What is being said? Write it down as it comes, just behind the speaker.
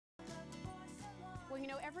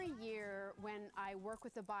know, every year when I work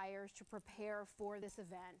with the buyers to prepare for this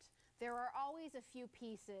event, there are always a few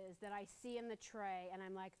pieces that I see in the tray and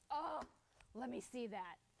I'm like, oh, let me see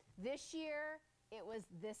that. This year, it was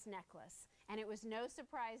this necklace. And it was no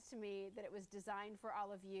surprise to me that it was designed for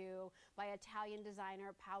all of you by Italian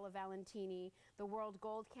designer Paola Valentini. The World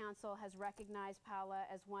Gold Council has recognized Paola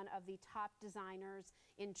as one of the top designers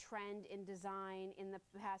in trend in design in the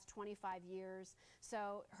past 25 years.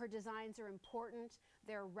 So her designs are important,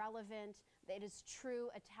 they're relevant, it is true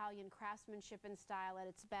Italian craftsmanship and style at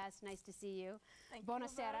its best. Nice to see you. Thank Buonasera, you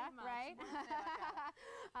very much. right? Buonasera.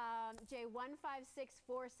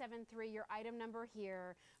 J156473, your item number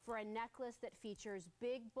here for a necklace that features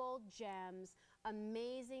big bold gems,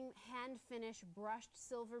 amazing hand-finished brushed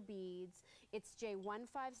silver beads. It's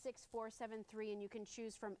J156473 and you can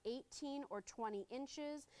choose from 18 or 20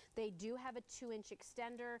 inches. They do have a 2-inch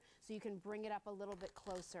extender so you can bring it up a little bit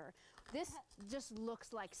closer. This just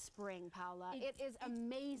looks like spring, Paola. It is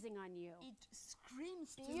amazing on you. It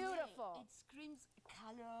screams to beautiful. Me. It screams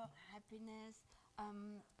color, happiness.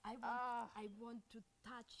 I want to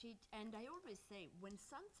touch it, and I always say when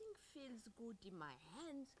something feels good in my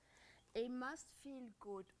hands, it must feel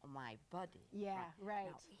good on my body. Yeah,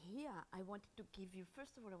 right. Now, here I wanted to give you,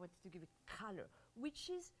 first of all, I wanted to give you color, which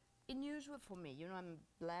is unusual for me. You know, I'm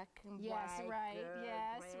black and white. Right.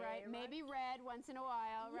 Yes, gray, right. Maybe red once in a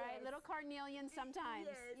while, right? Yes. Little carnelian sometimes.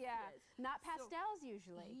 Yes, yeah. yes. Not pastels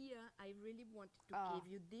usually. Here, I really wanted to give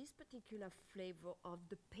you this particular flavor of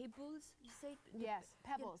the pebbles. You say? Yes,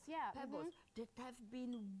 pebbles. Yeah. Pebbles that have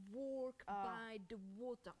been worked by the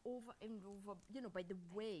water over and over, you know, by the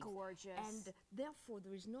waves. Gorgeous. And therefore,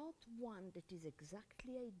 there is not one that is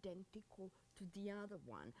exactly identical to the other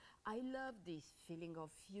one. I love this feeling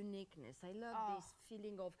of uniqueness. I love this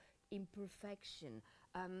feeling of imperfection.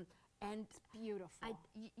 And it's beautiful.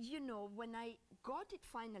 You know, when I got it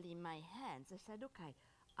finally in my hands, I said, okay,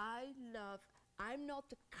 I'm not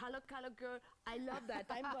a color girl. I love that.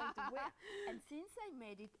 I'm going to wear. And since I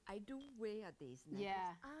made it, I do wear this necklace.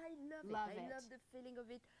 Yeah. I love it. I love the feeling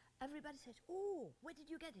of it. Everybody says, oh, where did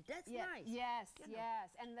you get it? That's nice. Yes, you know.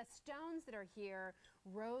 yes. And the stones that are here,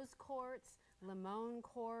 rose quartz, limon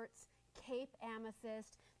quartz, Cape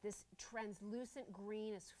amethyst, this translucent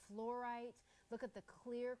green is fluorite. Look at the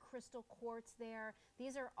clear crystal quartz there.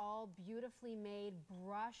 These are all beautifully made,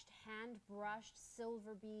 brushed, hand-brushed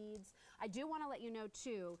silver beads. I do want to let you know,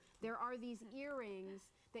 too, there are these earrings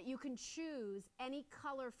that you can choose any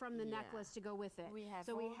color from the necklace to go with it. We have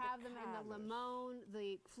so we all have the them in the colors. limon,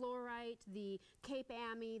 the fluorite, the Cape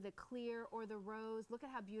Amy, the clear, or the rose. Look at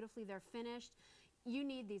how beautifully they're finished. You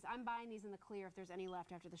need these. I'm buying these in the clear if there's any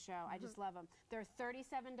left after the show. I just love them. They're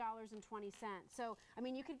 $37.20. So, I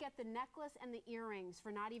mean, you could get the necklace and the earrings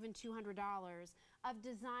for not even $200 of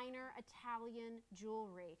designer Italian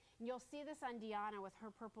jewelry. And you'll see this on Deanna with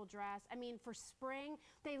her purple dress. I mean, for spring,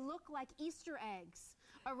 they look like Easter eggs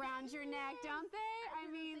around your neck, don't they? I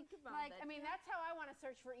mean, that's how I want to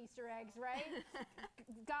search for Easter eggs, right?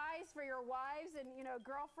 Guys, for your wives and, you know,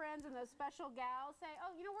 girlfriends and those special gals say,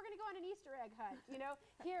 oh, you know, we're going to go on an Easter egg hunt. You know,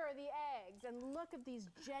 here are the eggs, and look at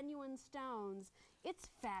these genuine stones. It's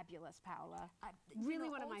fabulous, Paola.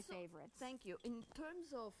 Really one of my favorites. Thank you. In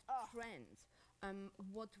terms of trends,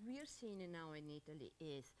 what we're seeing now in Italy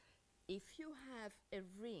is if you have a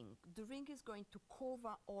ring, the ring is going to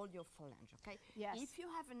cover all your phalange, okay? Yes. If you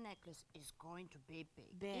have a necklace, it's going to be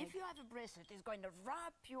big. Big. If you have a bracelet, it's going to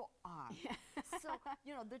wrap your arm. Yeah. So,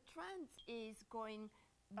 you know, the trend is going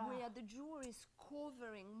where the jewelry is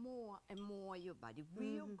covering more and more your body.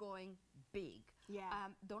 We are going big. Yeah.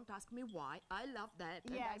 Don't ask me why. I love that.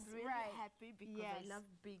 Yes, and I'm really happy because I love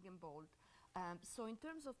big and bold. So in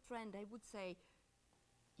terms of trend, I would say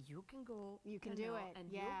you can go. You can do it.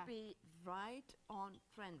 And you'll be right on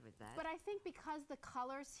trend with that. But I think because the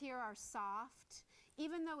colors here are soft,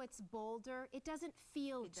 even though it's bolder, it doesn't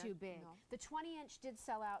feel too big. No. The 20-inch did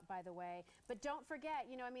sell out, by the way. But don't forget,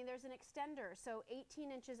 you know, I mean, there's an extender. So 18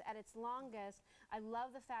 inches at its longest. I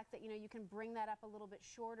love the fact that, you know, you can bring that up a little bit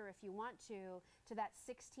shorter if you want to that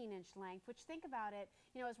 16-inch length, which, think about it,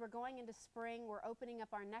 you know, as we're going into spring, we're opening up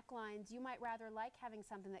our necklines, you might rather like having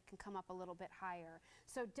something that can come up a little bit higher.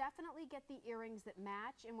 So definitely get the earrings that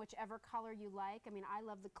match in whichever color you like. I mean, I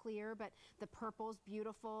love the clear, but the purple's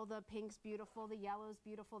beautiful, the pink's beautiful, the yellow's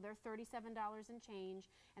beautiful. They're $37 and change.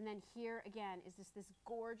 And then here again is this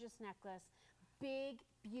gorgeous necklace. Big,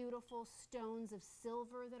 beautiful stones of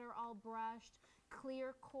silver that are all brushed,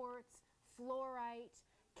 clear quartz, fluorite,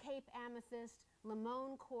 Cape amethyst,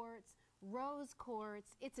 limon quartz, rose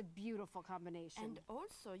quartz. It's a beautiful combination. And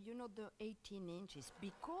also, you know, the 18 inches,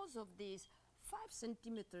 because of this 5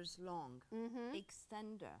 centimeters long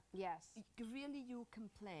extender. Yes. Really, you can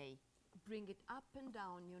play. Bring it up and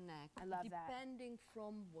down your neck. I love that. Depending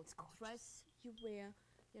from what dress you wear.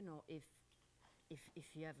 You know, if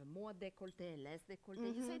you have a more décolleté, less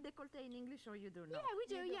décolleté. You say décolleté in English or you do not? Yeah, we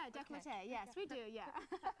do. You Yeah, Okay. décolleté. Yes, we do. Yeah.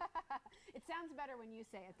 It sounds better when you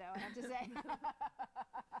say it, though, I have to say.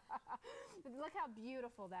 Look how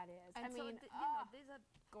beautiful that is. And I so mean, you know, these are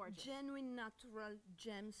gorgeous. genuine natural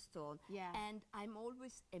gemstone. Yeah. And I'm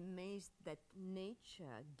always amazed that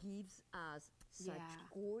nature gives us such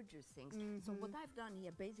gorgeous things. So what I've done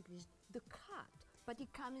here basically is the cut, but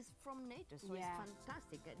it comes from nature, so it's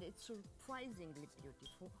fantastic and it's surprisingly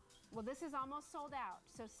beautiful. Well, this is almost sold out,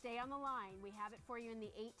 so stay on the line. We have it for you in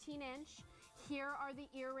the 18-inch. Here are the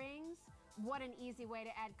earrings. What an easy way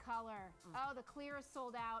to add color. Oh, the clear is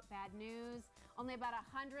sold out. Bad news. Only about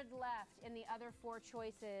 100 left in the other 4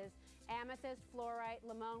 choices. Amethyst, fluorite,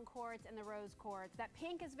 limon quartz, and the rose quartz. That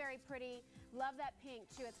pink is very pretty. Love that pink,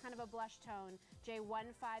 too. It's kind of a blush tone.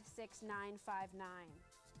 J156959.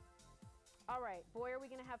 All right, boy, are we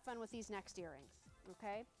going to have fun with these next earrings,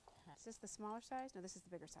 okay? Is this the smaller size? No, this is the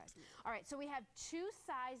bigger size. All right, so we have 2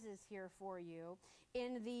 sizes here for you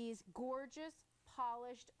in these gorgeous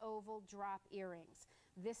polished oval drop earrings.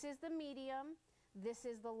 This is the medium, this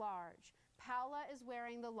is the large. Paula is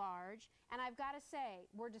wearing the large, and I've got to say,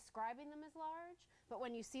 we're describing them as large, but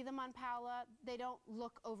when you see them on Paula, they don't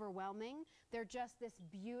look overwhelming. They're just this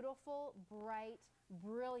beautiful, bright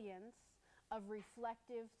brilliance of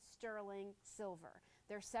reflective sterling silver.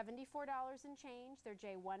 They're $74 and change. They're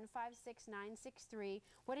J156963.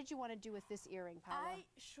 What did you want to do with this earring, Paula? I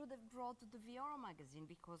should have brought the Viora magazine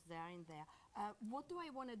because they are in there. What do I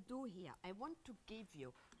want to do here? I want to give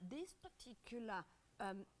you this particular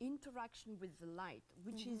interaction with the light,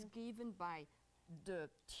 which is given by the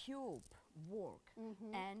tube work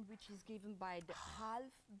and which is given by the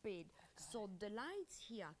half bead. So the lights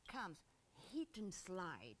here comes hit and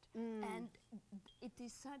slide, and it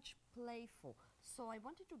is such playful. So I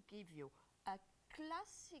wanted to give you a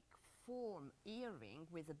classic form earring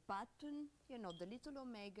with a button, you know, the little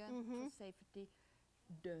omega for safety,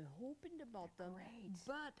 the hoop in the bottom,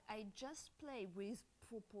 but I just play with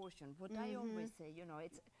proportion. What I always say, you know,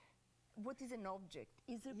 it's what is an object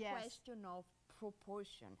is a question of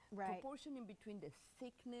proportion. Proportion in between the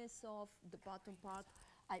thickness of the bottom part.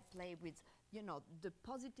 I play with, you know, the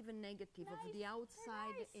positive and negative of the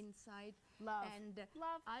outside, inside. Love. And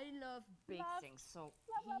Love. I love big Love. things. So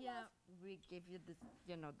Love, here love. we give you the,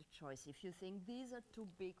 you know, the choice. If you think these are too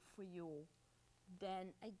big for you,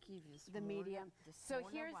 then I give you The medium. the So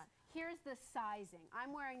smaller one. here's the sizing.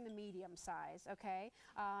 I'm wearing the medium size, okay?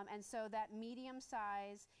 And so that medium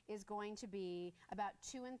size is going to be about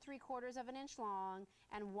 2 3/4 of an inch long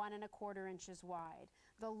and 1 1/4 inches wide.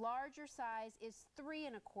 The larger size is 3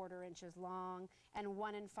 1/4 inches long and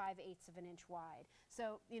 1 5/8 of an inch wide.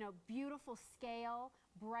 So, you know, beautiful scale,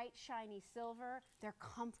 bright, shiny silver. They're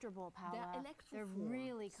comfortable, Paula. They're electroform. They're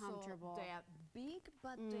really comfortable. So they are big,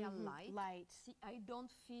 but they are light. Light. See, I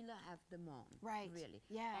don't feel I have them on. Right. Really.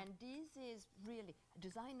 Yeah. And this is really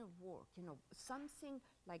designer work. You know, something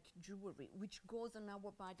like jewelry, which goes on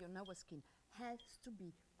our body, on our skin, has to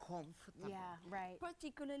be comfortable. Yeah, right.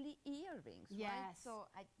 Particularly earrings. Right? Yes. So,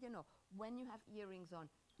 you know, when you have earrings on,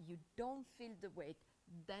 you don't feel the weight.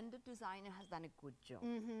 Then the designer has done a good job.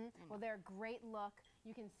 Well, they're a great look.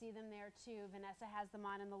 You can see them there too. Vanessa has them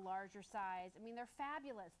on in the larger size. I mean, they're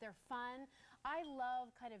fabulous. They're fun. I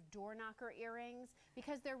love kind of door knocker earrings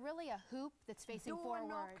because they're really a hoop that's facing forward. Door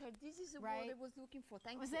knocker. This is the word I was looking for.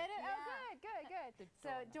 Thank you. Was it? Yeah. Oh, good. So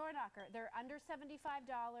door knocker. They're under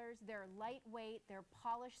 $75. They're lightweight. They're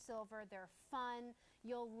polished silver. They're fun.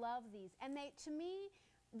 You'll love these. And they, to me,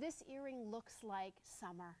 this earring looks like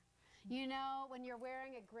summer. You know, when you're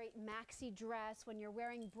wearing a great maxi dress, when you're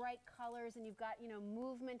wearing bright colors and you've got, you know,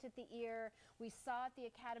 movement at the ear. We saw at the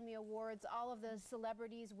Academy Awards all of the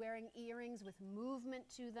celebrities wearing earrings with movement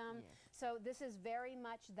to them. So this is very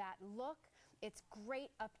much that look. It's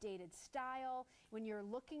great updated style. When you're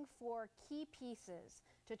looking for key pieces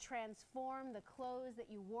to transform the clothes that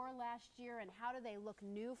you wore last year and how do they look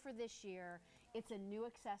new for this year, it's a new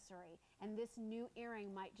accessory. And this new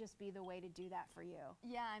earring might just be the way to do that for you.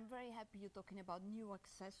 Yeah, I'm very happy you're talking about new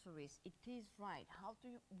accessories. It is right. How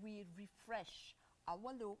do we refresh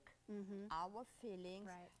our look, our feelings?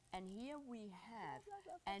 And here we have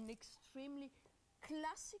an extremely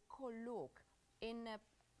classical look in a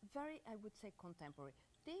very, I would say, contemporary.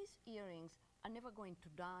 These earrings are never going to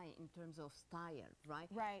die in terms of style, right?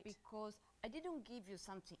 Because I didn't give you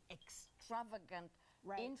something extravagant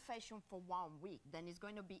in fashion for 1 week, then it's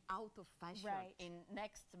going to be out of fashion in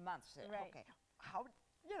next month. Okay, how,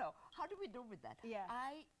 you know, how do we do with that? Yeah.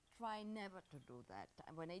 I try never to do that.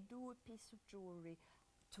 When I do a piece of jewelry,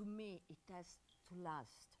 to me, it has to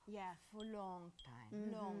last. Yeah. For a long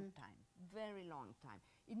time, very long time.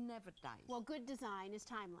 It never dies. Well, good design is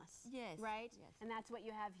timeless. Yes. Right? Yes. And that's what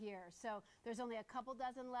you have here. So there's only a couple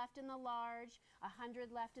dozen left in the large,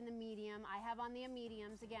 100 left in the medium. I have on the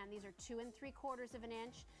mediums. Again, these are 2 3/4 of an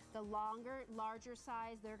inch. The longer, larger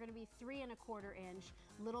size, they're going to be 3 1/4 inch.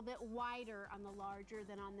 A little bit wider on the larger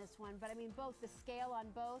than on this one. But I mean, both, the scale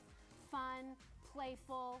on both, fun,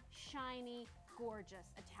 playful, shiny,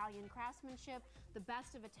 gorgeous. Italian craftsmanship, the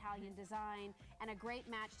best of Italian design, and a great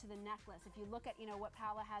match to the necklace. If you look at, you know, what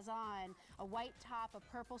Paola has on, a white top, a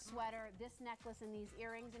purple sweater, this necklace and these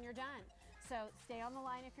earrings, and you're done. So stay on the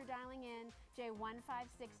line if you're dialing in,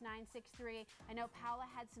 J156963. I know Paola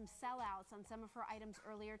had some sellouts on some of her items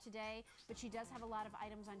earlier today, but she does have a lot of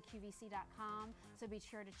items on QVC.com, so be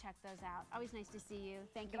sure to check those out. Always nice to see you.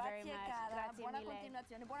 Thank you very much. Cara. Grazie Buona mille.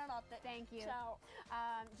 continuazione. Buonanotte. Thank you. Ciao.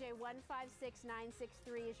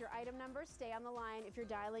 J156963 is your item number. Stay on the line if you're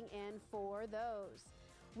dialing in for those.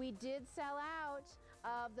 We did sell out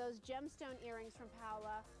of those gemstone earrings from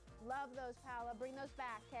Paola. Love those, Paola. Bring those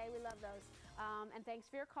back, okay? We love those. And thanks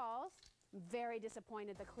for your calls. Very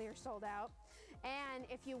disappointed the clear sold out. And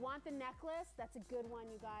if you want the necklace, that's a good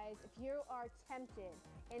one, you guys. If you are tempted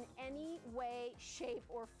in any way, shape,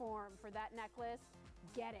 or form for that necklace,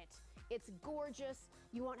 get it. It's gorgeous.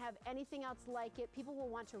 You won't have anything else like it. People will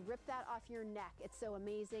want to rip that off your neck. It's so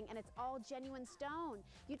amazing, and it's all genuine stone.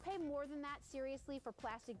 You'd pay more than that, seriously, for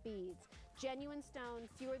plastic beads. Genuine stone,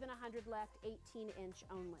 fewer than 100 left, 18-inch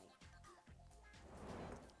only.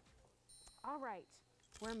 All right,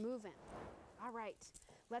 we're moving. All right,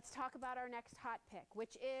 let's talk about our next hot pick,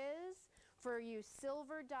 which is for you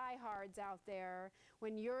silver diehards out there.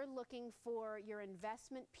 When you're looking for your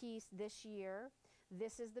investment piece this year,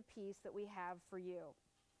 this is the piece that we have for you.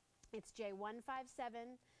 It's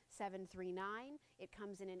J157739. It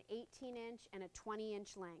comes in an 18-inch and a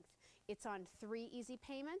 20-inch length. It's on 3 easy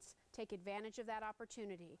payments. Take advantage of that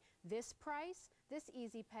opportunity. This price, this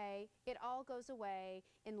easy pay, it all goes away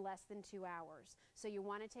in less than 2 hours. So you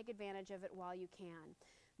want to take advantage of it while you can.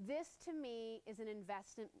 This, to me, is an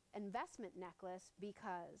investment necklace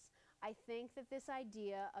because I think that this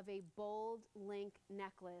idea of a bold link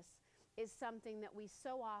necklace is something that we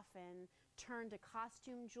so often turn to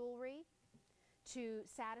costume jewelry to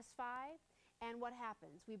satisfy. And what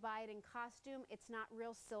happens? We buy it in costume. It's not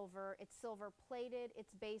real silver. It's silver plated.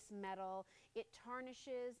 It's base metal. It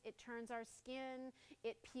tarnishes. It turns our skin.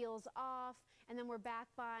 It peels off. And then we're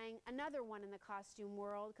back buying another one in the costume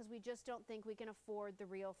world because we just don't think we can afford the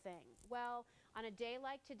real thing. Well, on a day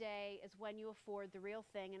like today is when you afford the real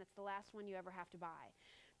thing, and it's the last one you ever have to buy.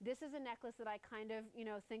 This is a necklace that I kind of, you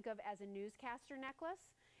know, think of as a newscaster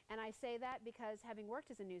necklace. And I say that because having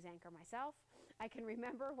worked as a news anchor myself, I can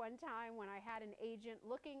remember one time when I had an agent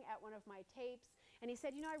looking at one of my tapes, and he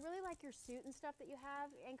said, you know, I really like your suit and stuff that you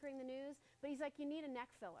have anchoring the news, but he's like, you need a neck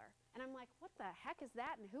filler. And I'm like, what the heck is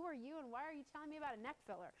that? And who are you? And why are you telling me about a neck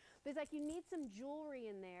filler? But he's like, you need some jewelry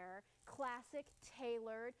in there, classic,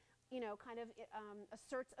 tailored, you know, kind of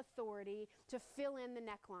asserts authority to fill in the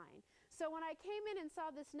neckline. So when I came in and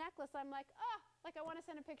saw this necklace, I'm like, oh, like I want to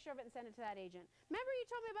send a picture of it and send it to that agent. Remember you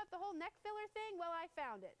told me about the whole neck filler thing? Well, I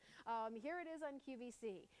found it. Here it is on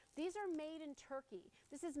QVC. These are made in Turkey.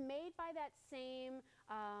 This is made by that same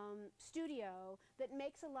studio that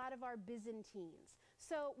makes a lot of our Byzantines.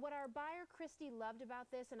 So what our buyer, Christy, loved about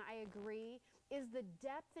this, and I agree, is the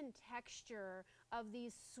depth and texture of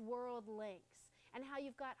these swirled links, and how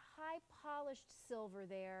you've got high polished silver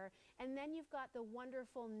there, and then you've got the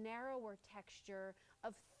wonderful narrower texture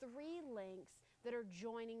of 3 links that are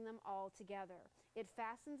joining them all together. It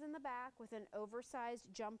fastens in the back with an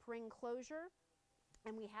oversized jump ring closure,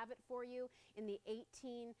 and we have it for you in the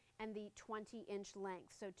 18 and the 20-inch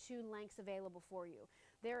length, so 2 lengths available for you.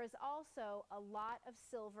 There is also a lot of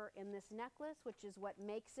silver in this necklace, which is what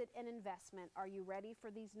makes it an investment. Are you ready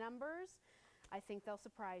for these numbers? I think they'll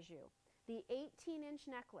surprise you. The 18-inch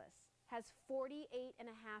necklace has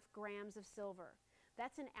 48.5 grams of silver.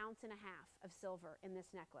 That's 1.5 ounces of silver in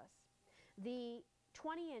this necklace. The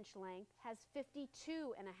 20-inch length has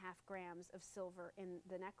 52.5 grams of silver in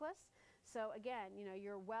the necklace. So again, you know,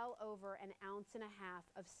 you're well over 1.5 ounces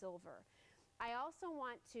of silver. I also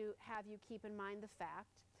want to have you keep in mind the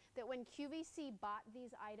fact that when QVC bought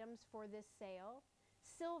these items for this sale,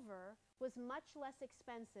 silver was much less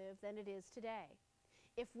expensive than it is today.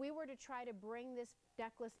 If we were to try to bring this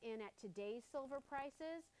necklace in at today's silver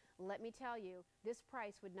prices, let me tell you, this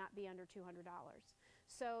price would not be under $200.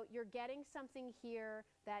 So you're getting something here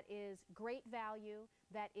that is great value,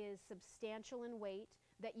 that is substantial in weight,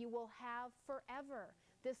 that you will have forever.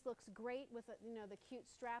 This looks great with the cute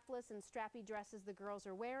strapless and strappy dresses the girls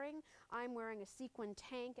are wearing. I'm wearing a sequin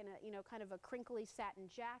tank and a kind of a crinkly satin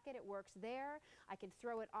jacket. It works there. I can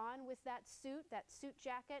throw it on with that suit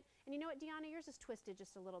jacket. And you know what, Deanna, yours is twisted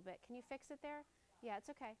just a little bit. Can you fix it there? Yeah, it's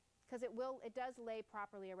okay. Because it does lay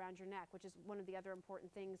properly around your neck, which is one of the other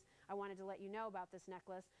important things I wanted to let you know about this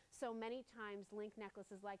necklace. So many times link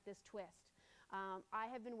necklaces like this twist. I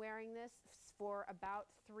have been wearing this for about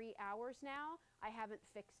 3 hours now. I haven't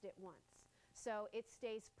fixed it once. So it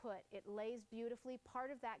stays put. It lays beautifully.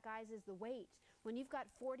 Part of that, guys, is the weight. When you've got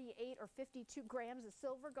 48 or 52 grams of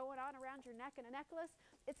silver going on around your neck in a necklace,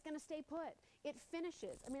 it's going to stay put. It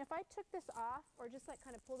finishes. I mean, if I took this off or just like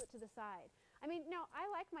kind of pulled it to the side, I mean, no, I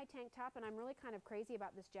like my tank top and I'm really kind of crazy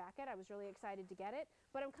about this jacket. I was really excited to get it,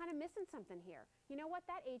 but I'm kind of missing something here. You know what?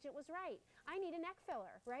 That agent was right. I need a neck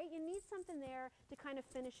filler, right? You need something there to kind of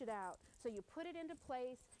finish it out. So you put it into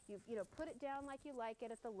place, you put it down like you like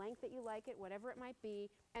it, at the length that you like it, whatever it might be,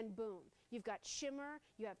 and boom. You've got shimmer,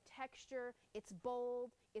 you have texture, it's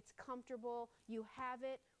bold, it's comfortable, you have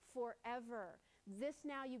it forever. This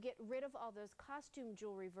now, you get rid of all those costume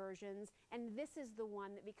jewelry versions, and this is the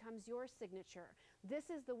one that becomes your signature. This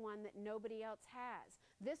is the one that nobody else has.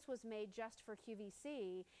 This was made just for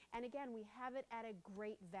QVC, and again, we have it at a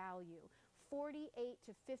great value. 48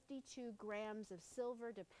 to 52 grams of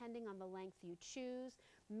silver, depending on the length you choose,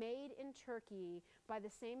 made in Turkey by the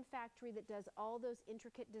same factory that does all those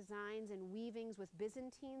intricate designs and weavings with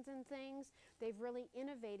Byzantines and things. They've really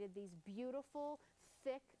innovated these beautiful,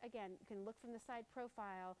 thick, again, you can look from the side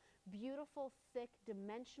profile, beautiful, thick,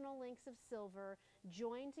 dimensional links of silver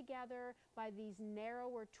joined together by these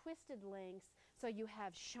narrower, twisted links. So you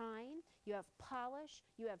have shine, you have polish,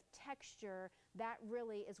 you have texture. That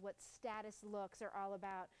really is what status looks are all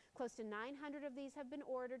about. Close to 900 of these have been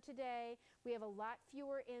ordered today. We have a lot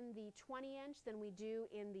fewer in the 20-inch than we do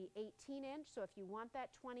in the 18-inch. So if you want that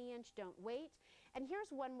 20-inch, don't wait. And here's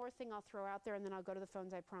one more thing I'll throw out there, and then I'll go to the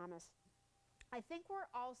phones, I promise. I think we're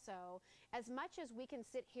also, as much as we can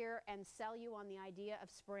sit here and sell you on the idea of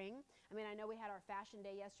spring, I mean, I know we had our fashion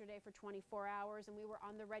day yesterday for 24 hours, and we were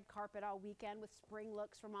on the red carpet all weekend with spring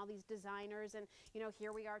looks from all these designers, and,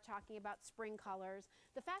 here we are talking about spring colors.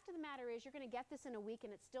 The fact of the matter is you're going to get this in a week,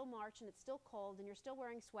 and it's still March, and it's still cold, and you're still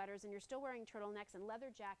wearing sweaters, and you're still wearing turtlenecks and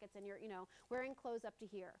leather jackets, and you're, wearing clothes up to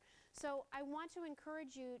here. So I want to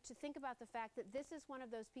encourage you to think about the fact that this is one of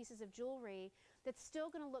those pieces of jewelry that's still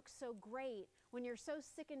going to look so great when you're so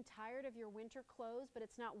sick and tired of your winter clothes, but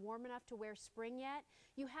it's not warm enough to wear spring yet.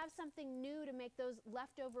 You have something new to make those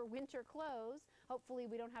leftover winter clothes. Hopefully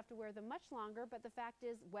we don't have to wear them much longer, but the fact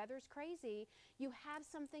is weather's crazy. You have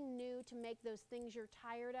something new to make those things you're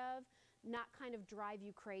tired of not kind of drive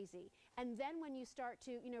you crazy. And then when you start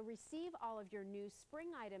to, receive all of your new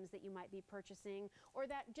spring items that you might be purchasing, or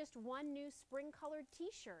that just one new spring colored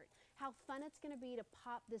t-shirt, how fun it's going to be to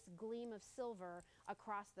pop this gleam of silver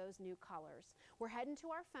across those new colors. We're heading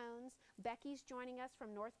to our phones. Becky's joining us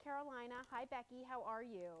from North Carolina. Hi, Becky. How are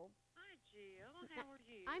you? Hi, Jill. How are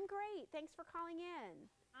you? I'm great. Thanks for calling in.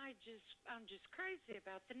 I'm just crazy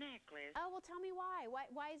about the necklace. Oh, well, tell me why.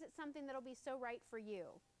 Why is it something that'll be so right for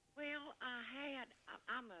you? Well,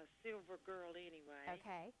 I'm a silver girl anyway.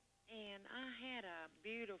 Okay. And I had a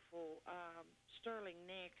beautiful sterling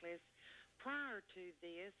necklace prior to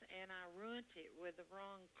this, and I ruined it with the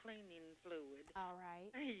wrong cleaning fluid. All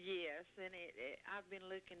right. Yes, and I've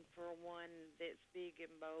been looking for one that's big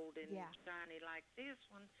and bold and shiny like this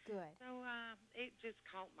one. Good. So it just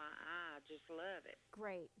caught my eye. I just love it.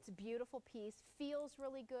 Great. It's a beautiful piece. Feels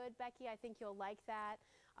really good, Becky. I think you'll like that.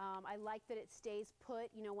 I like that it stays put.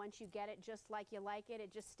 Once you get it just like you like it, it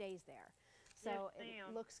just stays there. So yes,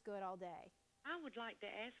 it looks good all day. I would like to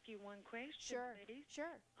ask you one question, Sure. please.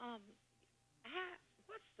 Sure.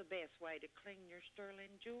 What's the best way to clean your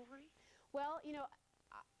sterling jewelry? Well,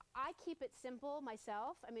 I keep it simple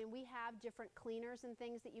myself. I mean, we have different cleaners and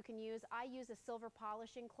things that you can use. I use a silver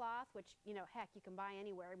polishing cloth, which, heck, you can buy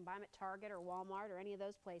anywhere. You can buy them at Target or Walmart or any of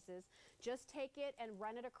those places. Just take it and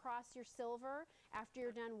run it across your silver after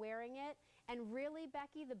you're done wearing it. And really,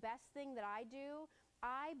 Becky, the best thing that I do,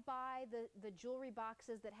 I buy the jewelry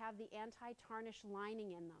boxes that have the anti-tarnish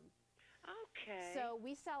lining in them. Okay. So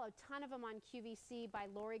we sell a ton of them on QVC by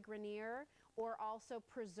Lori Grenier, or also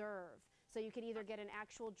Preserve. So you can either get an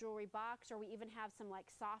actual jewelry box, or we even have some like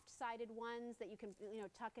soft-sided ones that you can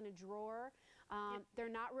tuck in a drawer. They're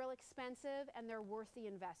not real expensive, and they're worth the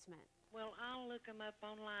investment. Well, I'll look them up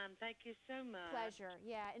online. Thank you so much. Pleasure.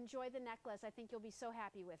 Yeah, enjoy the necklace. I think you'll be so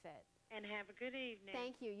happy with it. And have a good evening.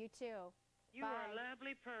 Thank you. You too. You Bye. are a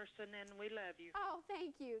lovely person, and we love you. Oh,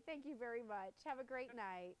 thank you. Thank you very much. Have a great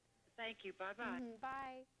night. Thank you. Bye-bye.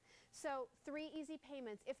 Bye. So 3 easy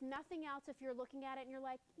payments. If nothing else, if you're looking at it and you're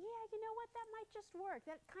like, yeah, you know what, that might just work.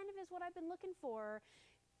 That kind of is what I've been looking for.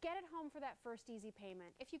 Get it home for that first easy payment.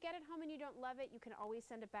 If you get it home and you don't love it, you can always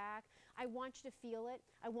send it back. I want you to feel it.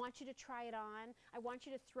 I want you to try it on. I want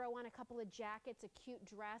you to throw on a couple of jackets, a cute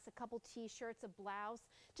dress, a couple t-shirts, a blouse,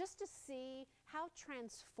 just to see how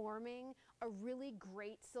transforming a really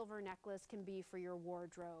great silver necklace can be for your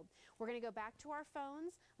wardrobe. We're going to go back to our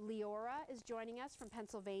phones. Leora is joining us from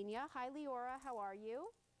Pennsylvania. Hi, Leora. How are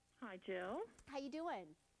you? Hi, Jill. How you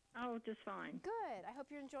doing? Oh, just fine. Good. I hope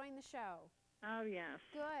you're enjoying the show. Oh, yes.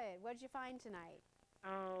 Good. What did you find tonight?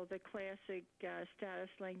 Oh, the classic status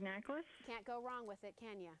link necklace. Can't go wrong with it,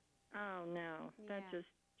 can you? Oh, no. That Yeah. just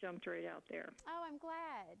jumped right out there. Oh, I'm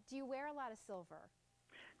glad. Do you wear a lot of silver?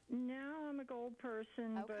 No, I'm a gold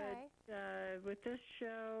person, Okay. but with this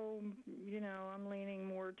show, you know, I'm leaning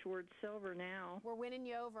more towards silver now. We're winning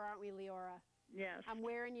you over, aren't we, Leora? Yes, I'm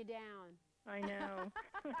wearing you down. I know.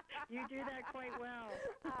 You do that quite well.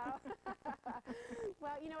 Oh.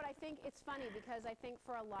 Well, you know what, I think it's funny because I think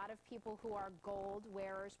for a lot of people who are gold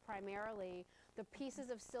wearers primarily, the pieces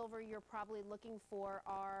of silver you're probably looking for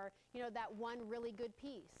are, you know, that one really good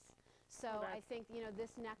piece. So Well, I think, you know,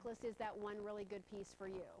 this necklace is that one really good piece for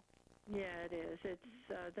you. Yeah, it is. It's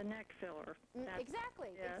the neck filler. That's-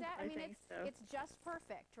 Exactly. yeah, I mean, think so. it's just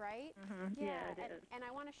perfect, right? Yeah, it is. And I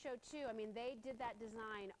want to show too. I mean, they did that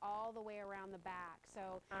design all the way around the back,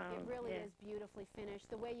 so it Oh, really yeah. is beautifully finished,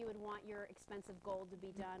 the way you would want your expensive gold to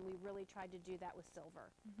be done. We really tried to do that with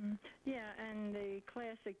silver. Yeah, and the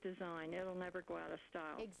classic design, it'll never go out of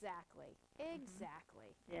style. Exactly.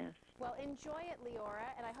 Exactly. Yes, Well, enjoy it,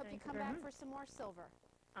 Leora, and I hope you Thank you come very back much. for some more silver.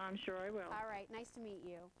 I'm sure I will. All right. Nice to meet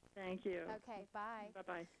you. Thank you. Okay. Bye.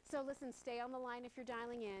 Bye-bye. So listen, stay on the line if you're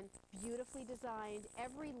dialing in. Beautifully designed.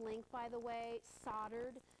 Every link, by the way,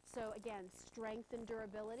 soldered. So again, strength and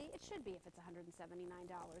durability. It should be if it's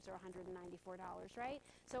 $179 or $194, right?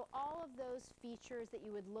 So all of those features that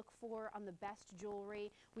you would look for on the best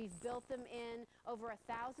jewelry, we've built them in. Over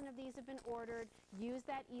 1,000 of these have been ordered. Use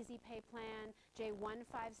that easy pay plan.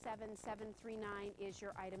 J157739 is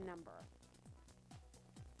your item number.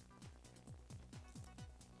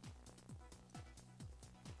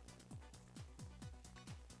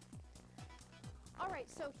 All right,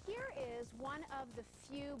 so here is one of the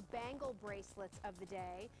few bangle bracelets of the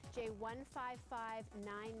day.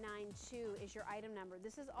 J155992 is your item number.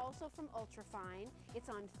 This is also from Ultrafine. It's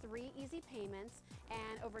on 3 easy payments,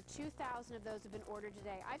 and over 2,000 of those have been ordered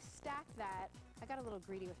today. I've stacked that. I got a little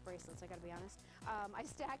greedy with bracelets, I gotta be honest. I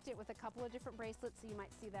stacked it with a couple of different bracelets, so you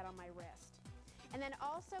might see that on my wrist. And then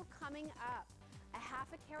also coming up, a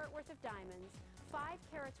 ½ carat worth of diamonds, 5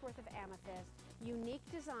 carats worth of amethyst, unique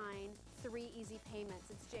design, 3 easy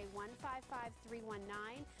payments. It's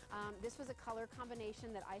J155319. This was a color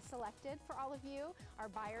combination that I selected for all of you. Our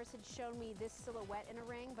buyers had shown me this silhouette in a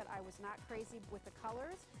ring, but I was not crazy with the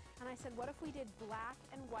colors. And I said, what if we did black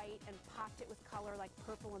and white and popped it with color like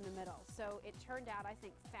purple in the middle? So it turned out, I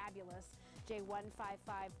think, fabulous.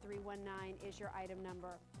 J155319 is your item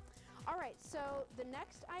number. All right, so the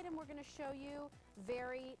next item we're going to show you,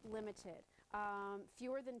 very limited.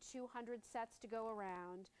 Fewer than 200 sets to go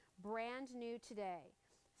around. Brand new today.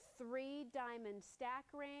 3 diamond stack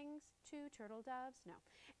rings, 2 turtle doves, no.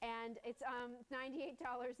 And it's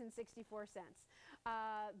 $98.64.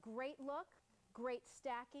 Great look, great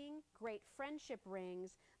stacking, great friendship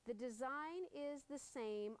rings. The design is the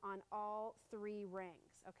same on all 3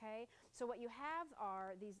 rings, okay? So what you have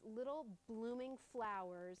are these little blooming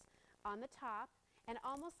flowers on the top and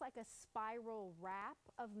almost like a spiral wrap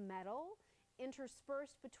of metal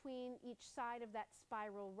interspersed between each side of that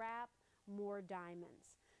spiral wrap, more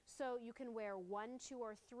diamonds. So you can wear 1, 2,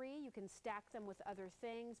 or 3. You can stack them with other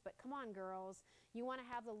things, but come on, girls. You want to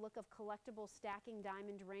have the look of collectible stacking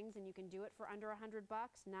diamond rings, and you can do it for under $100.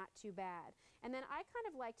 Not too bad. And then I kind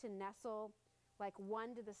of like to nestle like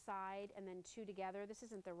 1 to the side and then 2 together. This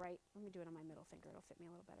isn't the right, let me do it on my middle finger. It'll fit me a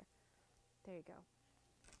little better. There you go.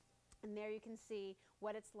 And there you can see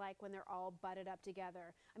what it's like when they're all butted up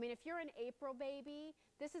together. I mean, if you're an April baby,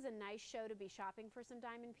 this is a nice show to be shopping for some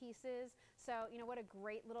diamond pieces. So, you know, what a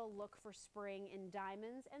great little look for spring in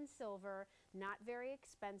diamonds and silver, not very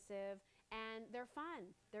expensive, and they're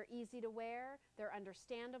fun. They're easy to wear. They're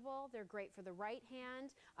understandable. They're great for the right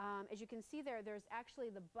hand. As you can see there, there's actually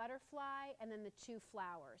the butterfly and then the two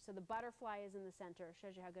flowers. So the butterfly is in the center.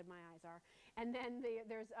 Shows you how good my eyes are. And then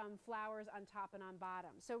there's flowers on top and on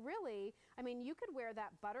bottom. So really, I mean, you could wear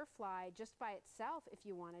that butterfly just by itself if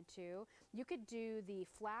you wanted to. You could do the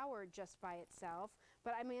flower just by itself.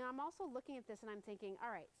 But I mean, I'm also looking at this and I'm thinking, all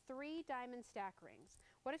right, 3 diamond stack rings.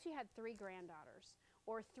 What if you had 3 granddaughters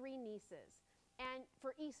or 3 nieces? And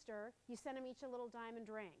for Easter, you send them each a little diamond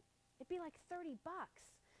ring. It'd be like 30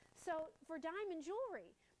 bucks. So for diamond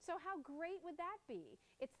jewelry. So how great would that be?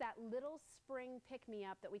 It's that little spring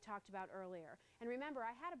pick-me-up that we talked about earlier. And remember,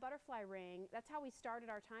 I had a butterfly ring. That's how we started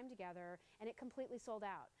our time together, and it completely sold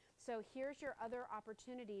out. So here's your other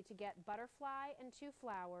opportunity to get butterfly and 2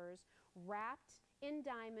 flowers wrapped in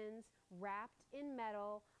diamonds, wrapped in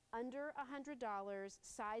metal, under $100,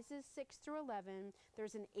 sizes 6 through 11.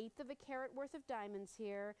 There's an 1/8 of a carat worth of diamonds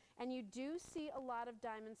here, and you do see a lot of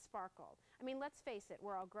diamond sparkle. I mean, let's face it,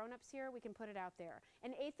 we're all grown-ups here, we can put it out there.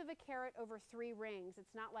 An 1/8 of a carat over 3 rings,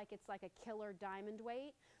 it's not like it's like a killer diamond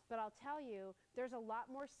weight, but I'll tell you, there's a lot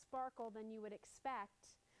more sparkle than you would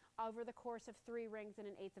expect over the course of 3 rings and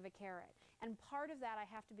an 1/8 of a carat. And part of that, I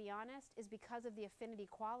have to be honest, is because of the affinity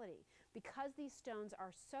quality. Because these stones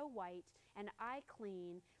are so white and eye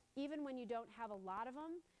clean, even when you don't have a lot of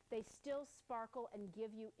them, they still sparkle and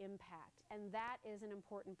give you impact. And that is an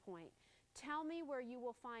important point. Tell me where you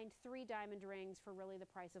will find 3 diamond rings for really the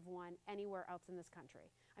price of 1 anywhere else in this country.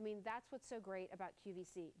 I mean, that's what's so great about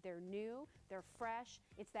QVC. They're new, they're fresh,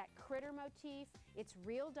 it's that critter motif, it's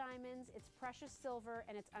real diamonds, it's precious silver,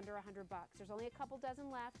 and it's under $100 bucks. There's only a couple dozen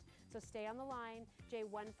left, so stay on the line,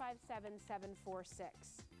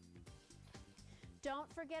 J157746. Don't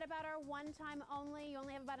forget about our one-time only. You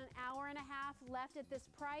only have about an hour and a half left at this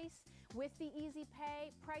price. With the Easy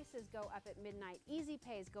Pay, prices go up at midnight. Easy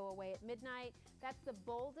Pays go away at midnight. That's the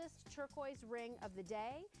boldest turquoise ring of the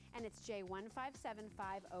day, and it's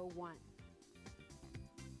J157501.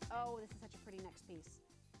 Oh, this is such a pretty next piece.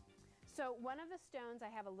 So one of the stones I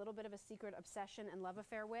have a little bit of a secret obsession and love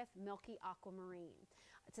affair with, Milky Aquamarine.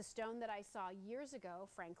 It's a stone that I saw years ago,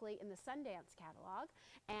 frankly, in the Sundance catalog,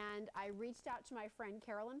 and I reached out to my friend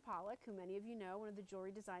Carolyn Pollock, who many of you know, one of the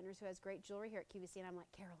jewelry designers who has great jewelry here at QVC, and I'm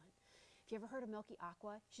like, Carolyn, if you ever heard of Milky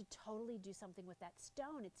Aqua, you should totally do something with that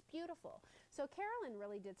stone. It's beautiful. So Carolyn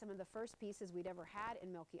really did some of the first pieces we'd ever had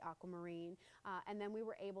in Milky Aquamarine, and then we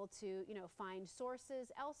were able to, find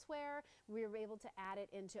sources elsewhere. We were able to add it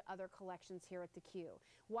into other collections here at the Q.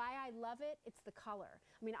 Why I love it? It's the color.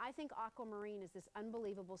 I mean, I think aquamarine is this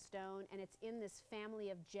unbelievable stone, and it's in this family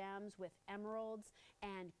of gems with emeralds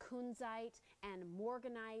and kunzite and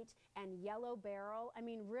morganite and yellow beryl. I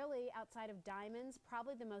mean, really, outside of diamonds,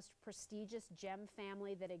 probably the most prestigious gem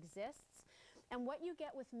family that exists. And what you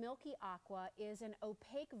get with Milky Aqua is an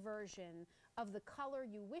opaque version of the color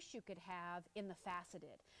you wish you could have in the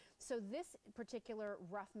faceted. So this particular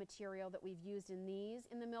rough material that we've used in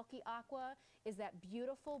the Milky Aqua, is that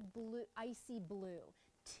beautiful blue, icy blue,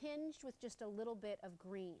 tinged with just a little bit of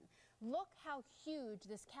green. Look how huge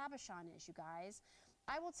this cabochon is, you guys.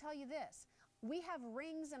 I will tell you this. We have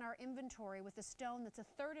rings in our inventory with a stone that's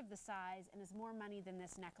 1/3 of the size and is more money than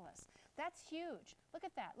this necklace. That's huge. Look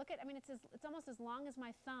at that. I mean, it's almost as long as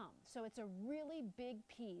my thumb. So it's a really big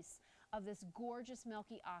piece of this gorgeous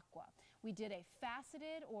Milky Aqua. We did a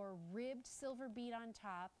faceted or ribbed silver bead on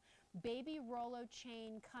top, baby Rolo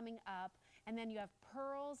chain coming up, and then you have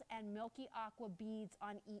pearls and Milky Aqua beads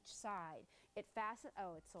on each side.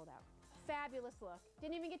 Oh, it's sold out. Fabulous look.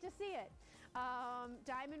 Didn't even get to see it.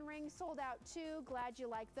 Diamond rings sold out too. Glad you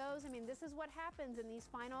like those. I mean, this is what happens in these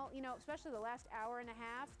final, especially the last hour and a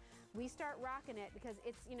half. We start rocking it because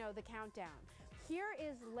it's, the countdown. Here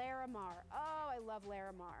is Larimar. Oh, I love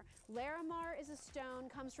Larimar. Larimar is a stone,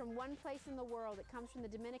 comes from one place in the world. It comes from the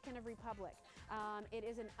Dominican Republic. It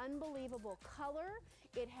is an unbelievable color.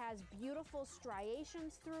 It has beautiful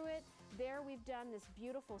striations through it. There we've done this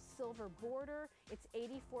beautiful silver border. It's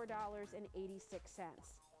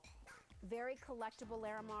 $84.86. Very collectible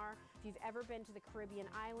Larimar. If you've ever been to the Caribbean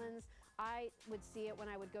islands, I would see it when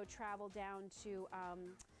I would go travel down to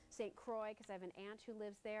St. Croix, because I have an aunt who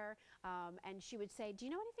lives there, and she would say, do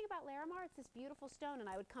you know anything about Larimar? It's this beautiful stone. And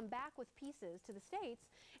I would come back with pieces to the States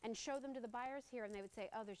and show them to the buyers here, and they would say,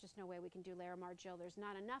 oh, there's just no way we can do Larimar, Jill. There's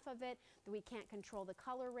not enough of it. We can't control the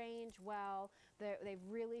color range. Well, they've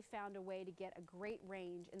really found a way to get a great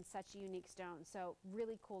range in such a unique stone. So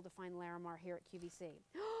really cool to find Larimar here at QVC.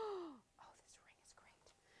 Oh, this ring is great.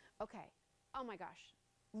 Okay. Oh, my gosh.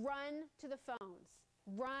 Run to the phones.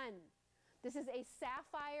 Run. This is a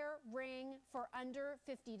sapphire ring for under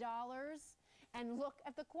 $50. And look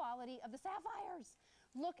at the quality of the sapphires.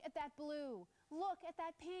 Look at that blue. Look at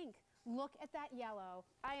that pink. Look at that yellow.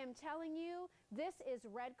 I am telling you, this is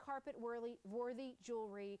red carpet worthy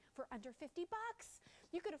jewelry for under 50 bucks.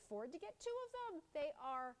 You could afford to get 2 of them. They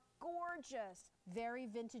are gorgeous. Very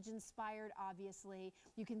vintage inspired, obviously.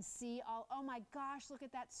 You can see all, oh my gosh, look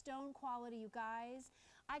at that stone quality, you guys.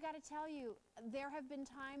 I got to tell you, there have been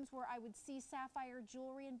times where I would see sapphire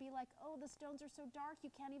jewelry and be like, oh, the stones are so dark, you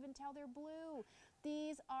can't even tell they're blue.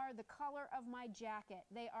 These are the color of my jacket.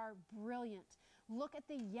 They are brilliant. Look at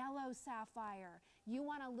the yellow sapphire. You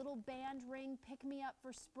want a little band ring, pick me up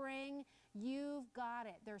for spring? You've got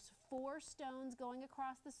it. There's 4 stones going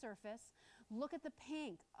across the surface. Look at the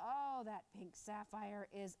pink. Oh, that pink sapphire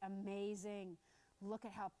is amazing. Look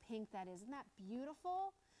at how pink that is. Isn't that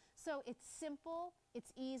beautiful? So it's simple,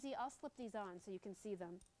 it's easy. I'll slip these on so you can see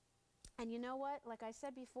them. And you know what? Like I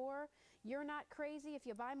said before, you're not crazy if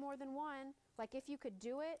you buy more than one. Like if you could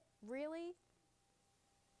do it, really,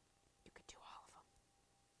 you could do all of them.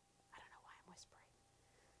 I don't know why I'm whispering,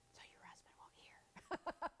 so your husband won't hear.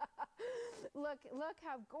 Look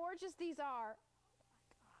how gorgeous these are. Oh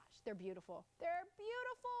my gosh, they're beautiful. They're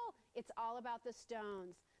beautiful. It's all about the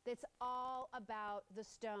stones. It's all about the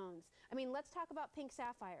stones. I mean, let's talk about pink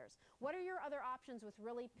sapphires. What are your other options with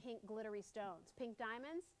really pink glittery stones? Pink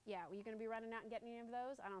diamonds? Yeah, are you going to be running out and getting any of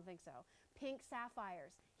those? I don't think so. Pink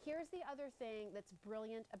sapphires. Here's the other thing that's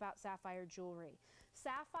brilliant about sapphire jewelry.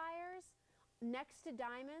 Sapphires, next to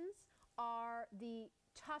diamonds, are the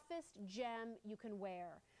toughest gem you can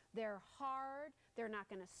wear. They're hard, they're not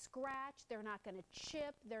going to scratch, they're not going to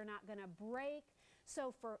chip, they're not going to break.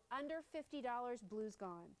 So for under $50, blue's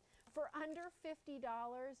gone. For under $50,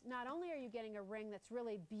 not only are you getting a ring that's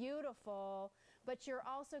really beautiful, but you're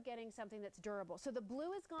also getting something that's durable. So the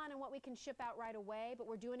blue is gone and what we can ship out right away, but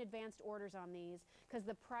we're doing advanced orders on these because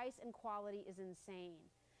the price and quality is insane.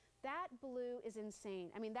 That blue is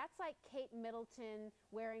insane. I mean, that's like Kate Middleton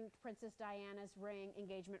wearing Princess Diana's ring,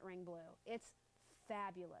 engagement ring blue. It's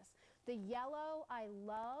fabulous. The yellow I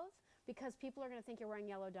love because people are going to think you're wearing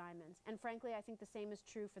yellow diamonds. And frankly, I think the same is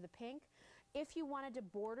true for the pink. If you wanted to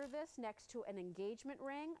border this next to an engagement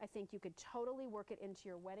ring, I think you could totally work it into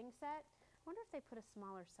your wedding set. I wonder if they put a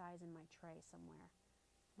smaller size in my tray somewhere.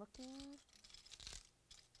 Looking.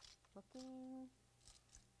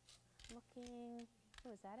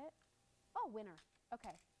 Oh, is that it? Oh, winner.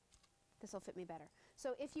 Okay. This will fit me better.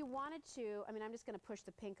 So if you wanted to, I mean, I'm just going to push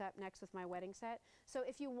the pink up next with my wedding set. So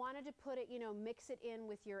if you wanted to put it, you know, mix it in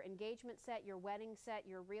with your engagement set, your wedding set,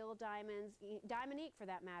 your real diamonds, Diamondique for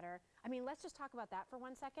that matter. I mean, let's just talk about that for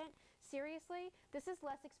 1 second. Seriously, this is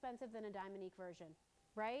less expensive than a Diamondique version,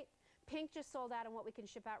 right? Pink just sold out on what we can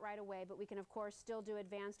ship out right away, but we can, of course, still do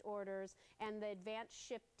advanced orders, and the advanced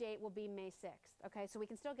ship date will be May 6th, okay? So we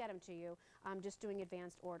can still get them to you, just doing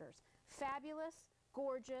advanced orders. Fabulous,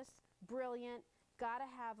 gorgeous, brilliant, gotta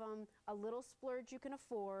have them, a little splurge you can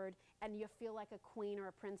afford, and you feel like a queen or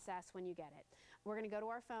a princess when you get it. We're gonna go to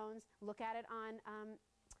our phones, look at it on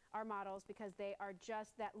our models because they are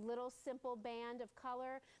just that little simple band of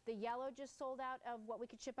color. The yellow just sold out of what we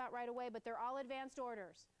could ship out right away, but they're all advanced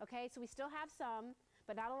orders, okay? So we still have some,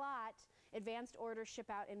 but not a lot. Advanced orders ship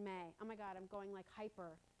out in May. Oh my God, I'm going like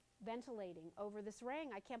hyper ventilating over this ring.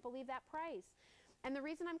 I can't believe that price. And the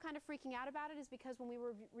reason I'm kind of freaking out about it is because when we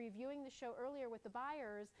were reviewing the show earlier with the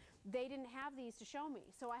buyers, they didn't have these to show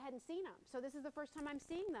me, so I hadn't seen them. So this is the first time I'm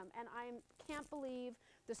seeing them, and I can't believe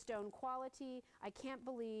the stone quality. I can't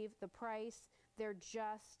believe the price. They're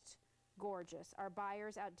just gorgeous. Our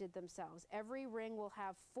buyers outdid themselves. Every ring will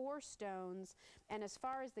have 4 stones, and as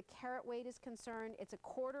far as the carat weight is concerned, it's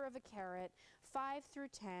 1/4 of a carat, 5 through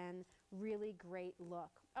 10, really great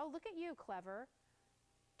look. Oh, look at you, clever.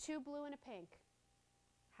 2 blue and a pink.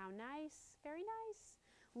 How nice, very nice.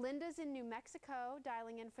 Linda's in New Mexico,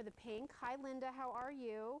 dialing in for the pink. Hi, Linda, how are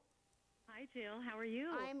you? Hi, Jill, how are you?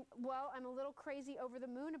 I'm a little crazy over the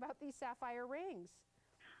moon about these sapphire rings.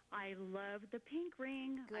 I love the pink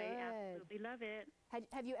ring. Good. I absolutely love it.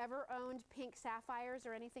 Have you ever owned pink sapphires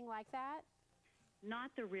or anything like that?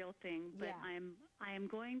 Not the real thing, but Yeah. I am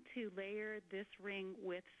going to layer this ring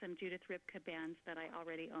with some Judith Ripka bands that I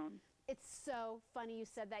already own. It's so funny you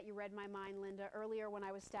said that. You read my mind, Linda. Earlier when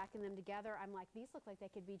I was stacking them together, I'm like, these look like they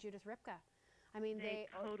could be Judith Ripka. I mean, They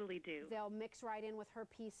totally do. They'll mix right in with her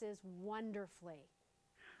pieces wonderfully.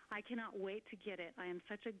 I cannot wait to get it. I am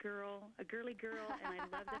such a girly girl, and I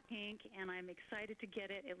love the pink, and I'm excited to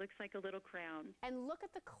get it. It looks like a little crown. And look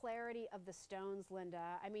at the clarity of the stones,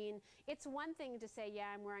 Linda. I mean, it's one thing to say,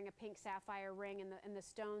 yeah, I'm wearing a pink sapphire ring, and the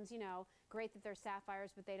stones, you know, great that they're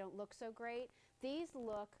sapphires, but they don't look so great. These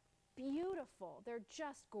look beautiful. They're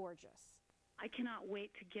just gorgeous. I cannot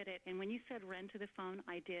wait to get it. And when you said run to the phone,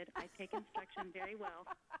 I did. I take instruction very well.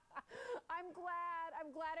 I'm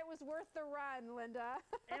glad it was worth the run, Linda.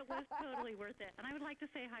 It was totally worth it. And I would like to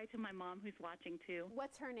say hi to my mom who's watching too.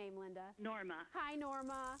 What's her name, Linda? Norma. Hi,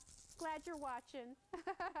 Norma. Glad you're watching.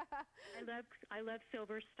 I love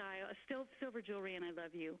silver style, silver jewelry, and I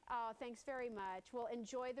love you. Oh, thanks very much. Well,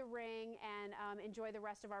 enjoy the ring and enjoy the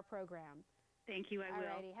rest of our program. Thank you. I will.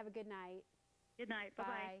 Alrighty. Have a good night. Good night.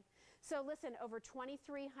 Bye-bye. So listen, over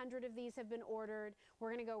 2,300 of these have been ordered.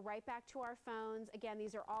 We're going to go right back to our phones. Again,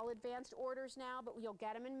 these are all advanced orders now, but you'll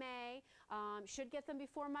get them in May. Should get them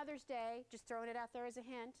before Mother's Day. Just throwing it out there as a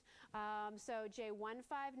hint. So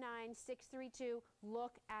J159632,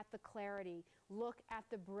 look at the clarity. Look at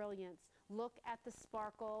the brilliance. Look at the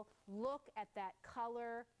sparkle. Look at that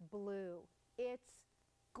color blue. It's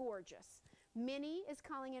gorgeous. Minnie is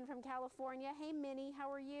calling in from California. Hey, Minnie,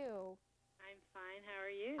 how are you? I'm fine. How are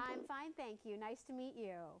you? I'm fine, thank you. Nice to meet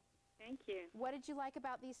you. Thank you. What did you like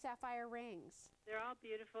about these sapphire rings? They're all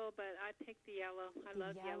beautiful, but I picked the yellow. I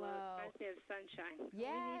love yellow. It reminds me of sunshine. Yes.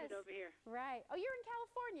 We need it over here. Right. Oh, you're in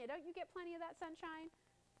California. Don't you get plenty of that sunshine?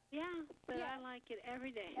 Yeah, but Yeah. I like it every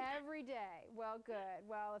day. Every day. Well, good.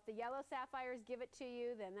 Well, if the yellow sapphires give it to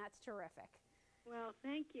you, then that's terrific. Well,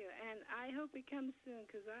 thank you, and I hope it comes soon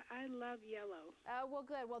because I love yellow. Oh, well,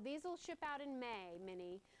 good. Well, these will ship out in May,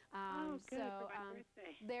 Minnie. Oh, good, for my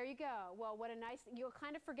birthday. There you go. Well, what a nice, you'll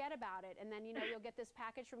kind of forget about it, and then, you know, you'll get this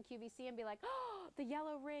package from QVC and be like, oh, the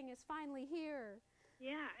yellow ring is finally here.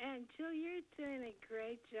 Yeah, and Jill, you're doing a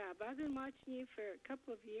great job. I've been watching you for a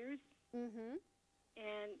couple of years. Mm-hmm.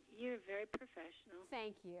 And you're very professional.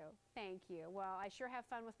 Thank you. Thank you. Well, I sure have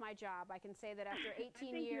fun with my job. I can say that after 18 I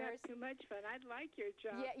think years. You have too much fun. I'd like your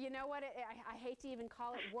job. Yeah, you know what? I hate to even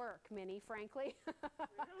call it work, Minnie, frankly.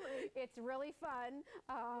 Really? It's really fun.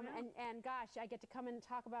 And gosh, I get to come and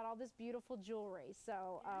talk about all this beautiful jewelry.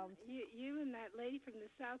 So you and that lady from the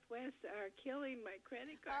Southwest are killing my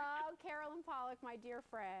credit card. Oh, Carolyn Pollock, my dear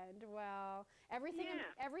friend. Well,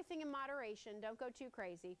 everything in moderation. Don't go too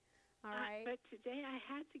crazy. All right. But today I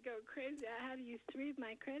had to go crazy. I had to use 3 of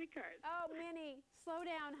my credit cards. Oh, Minnie, slow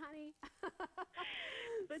down, honey.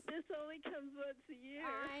 But this only comes once a year.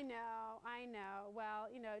 I know. Well,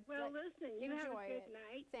 you know. Well, listen, you have a good it.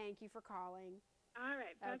 night. Thank you for calling. All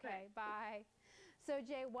right. Bye-bye. Okay, bye. So,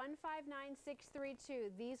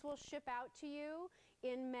 J159632, these will ship out to you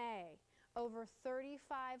in May. Over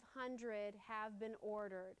 3,500 have been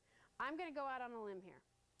ordered. I'm going to go out on a limb here.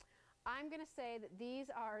 I'm going to say that these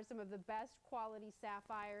are some of the best quality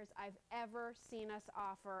sapphires I've ever seen us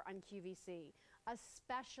offer on QVC,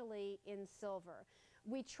 especially in silver.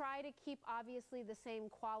 We try to keep obviously the same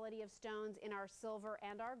quality of stones in our silver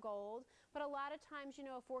and our gold, but a lot of times, you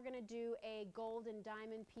know, if we're going to do a gold and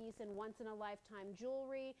diamond piece and once in a lifetime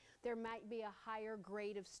jewelry, there might be a higher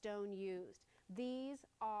grade of stone used. These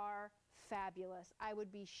are fabulous. I would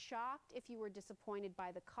be shocked if you were disappointed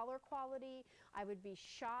by the color quality. I would be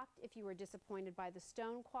shocked if you were disappointed by the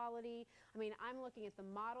stone quality. I mean, I'm looking at the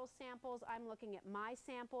model samples, I'm looking at my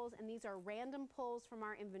samples, and these are random pulls from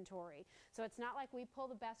our inventory. So it's not like we pull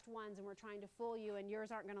the best ones and we're trying to fool you and yours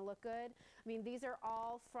aren't going to look good. I mean, these are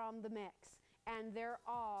all from the mix, and they're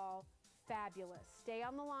all fabulous. Stay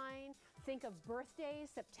on the line. Think of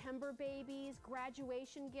birthdays, September babies,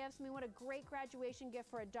 graduation gifts. I mean, what a great graduation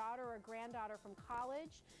gift for a daughter or a granddaughter from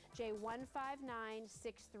college.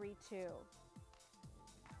 J159632.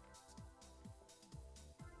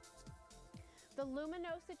 The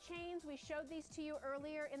Luminosa chains, we showed these to you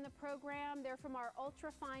earlier in the program. They're from our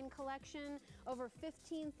ultra fine collection. Over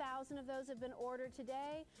 15,000 of those have been ordered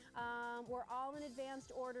today. We're all in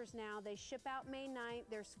advanced orders now. They ship out May 9th.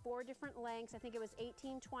 There's 4 different lengths. I think it was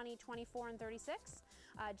 18, 20, 24, and 36.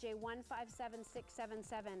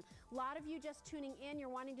 J157677. A lot of you just tuning in, you're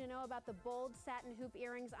wanting to know about the bold satin hoop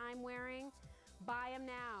earrings I'm wearing. Buy them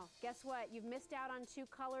now. Guess what? You've missed out on 2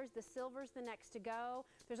 colors. The silver's the next to go.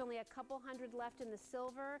 There's only a couple hundred left in the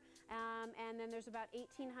silver, and then there's about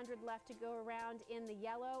 1,800 left to go around in the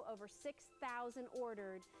yellow. Over 6,000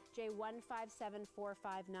 ordered.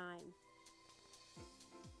 J157459.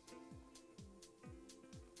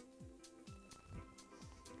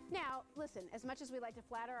 Now, listen, as much as we like to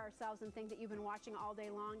flatter ourselves and think that you've been watching all day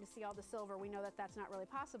long to see all the silver, we know that that's not really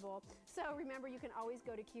possible. So remember, you can always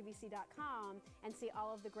go to QVC.com and see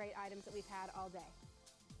all of the great items that we've had all day.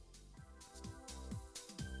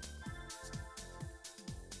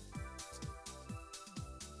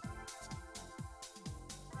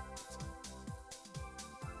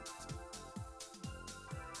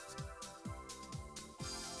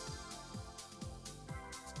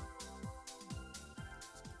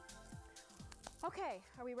 Okay,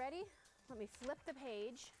 are we ready? Let me flip the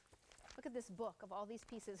page. Look at this book of all these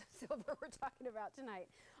pieces of silver we're talking about tonight.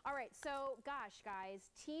 All right, so gosh, guys,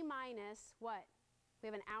 T minus what? We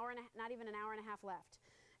have an hour and not even an hour and a half left.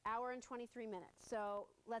 Hour and 23 minutes. So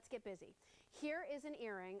let's get busy. Here is an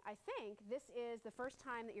earring. I think this is the first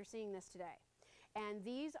time that you're seeing this today. And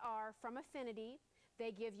these are from Affinity.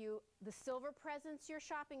 They give you the silver presents you're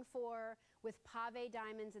shopping for with pave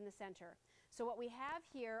diamonds in the center. So what we have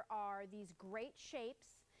here are these great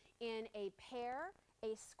shapes in a pear,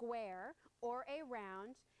 a square, or a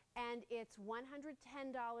round, and it's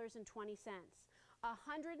 $110.20.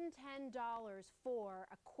 $110 for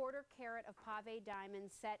a quarter carat of pave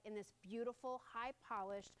diamonds set in this beautiful,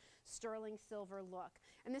 high-polished sterling silver look.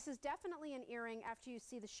 And this is definitely an earring. After you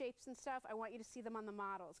see the shapes and stuff, I want you to see them on the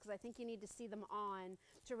models because I think you need to see them on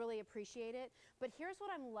to really appreciate it. But here's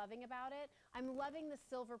what I'm loving about it. I'm loving the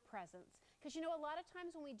silver presence. Because you know, a lot of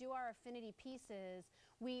times when we do our Affinity pieces,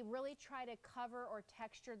 we really try to cover or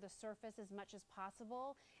texture the surface as much as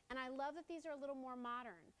possible. And I love that these are a little more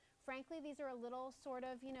modern. Frankly, these are a little sort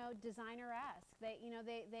of, you know, designer-esque. They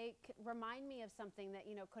remind me of something that,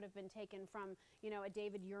 you know, could have been taken from, you know, a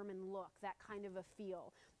David Yurman look, that kind of a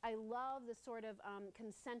feel. I love the sort of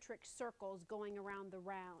concentric circles going around the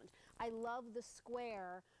round. I love the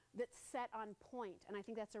square that's set on point, and I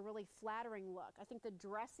think that's a really flattering look. I think the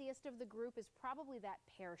dressiest of the group is probably that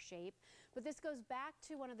pear shape, but this goes back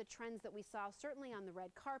to one of the trends that we saw certainly on the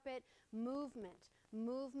red carpet, movement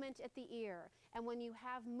at the ear. And when you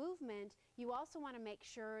have movement, you also want to make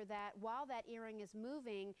sure that while that earring is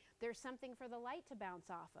moving, there's something for the light to bounce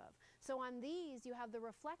off of. So on these, you have the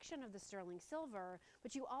reflection of the sterling silver,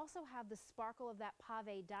 but you also have the sparkle of that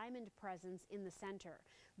pave diamond presence in the center.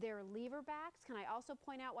 They're lever backs. Can I also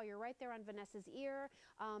point out while you're right there on Vanessa's ear,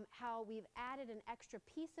 how we've added an extra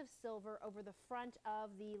piece of silver over the front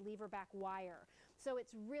of the lever back wire. So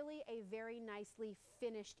it's really a very nicely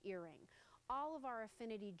finished earring. All of our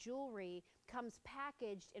Affinity jewelry comes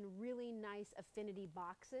packaged in really nice Affinity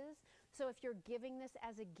boxes. So if you're giving this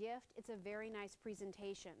as a gift, it's a very nice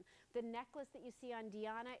presentation. The necklace that you see on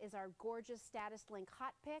Deanna is our gorgeous Status Link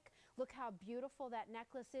hot pick. Look how beautiful that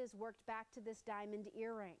necklace is, worked back to this diamond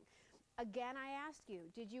earring. Again, I ask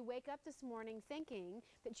you, did you wake up this morning thinking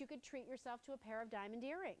that you could treat yourself to a pair of diamond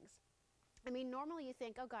earrings? I mean, normally you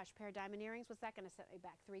think, oh gosh, pair of diamond earrings, what's that going to set me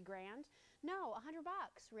back? $3 grand? No, $100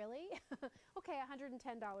 bucks, really? Okay,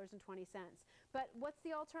 $110.20. But what's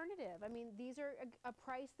the alternative? I mean, these are a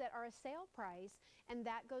price that are a sale price, and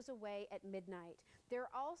that goes away at midnight. They're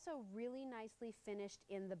also really nicely finished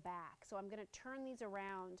in the back. So I'm going to turn these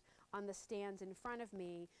around on the stands in front of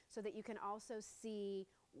me so that you can also see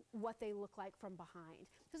what they look like from behind.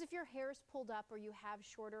 Because if your hair's pulled up or you have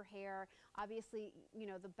shorter hair, obviously, you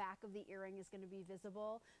know, the back of the earring is going to be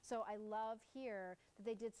visible. So I love here that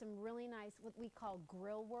they did some really nice, what we call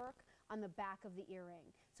grill work on the back of the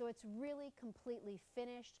earring. So it's really completely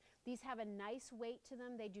finished. These have a nice weight to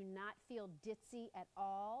them. They do not feel ditzy at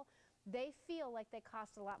all. They feel like they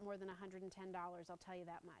cost a lot more than $110, I'll tell you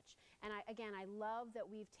that much. And again, I love that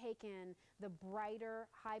we've taken the brighter,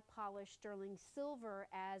 high-polished sterling silver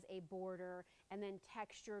as a border and then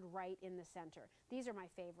textured right in the center. These are my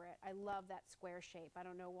favorite. I love that square shape. I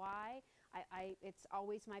don't know why. It's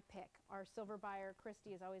always my pick. Our silver buyer,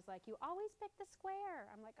 Christy, is always like, you always pick the square.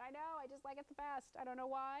 I'm like, I know, I just like it the best. I don't know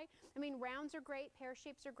why. I mean, rounds are great, pear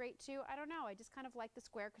shapes are great too. I don't know, I just kind of like the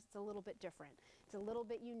square because it's a little bit different. It's a little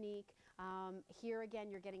bit unique. Here again,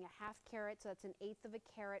 you're getting a ½ carat, so that's 1/8 of a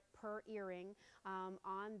carat per earring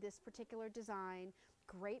on this particular design.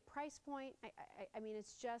 Great price point. I mean,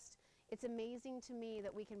 it's amazing to me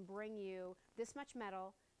that we can bring you this much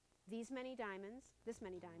metal, this many diamonds,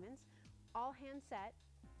 all hand set,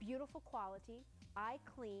 beautiful quality, eye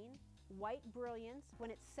clean, white brilliance. When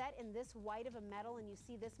it's set in this white of a metal and you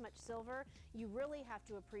see this much silver, you really have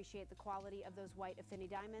to appreciate the quality of those white Affinity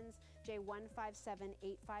diamonds.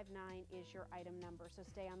 J157859 is your item number, so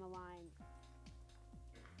stay on the line.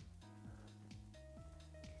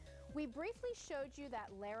 We briefly showed you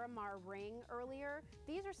that Larimar ring earlier.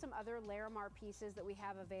 These are some other Larimar pieces that we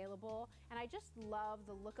have available, and I just love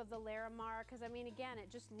the look of the Larimar because, I mean, again, it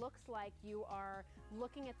just looks like you are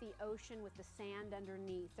looking at the ocean with the sand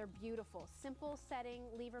underneath. They're beautiful. Simple setting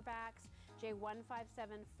lever backs,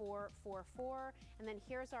 J157444, and then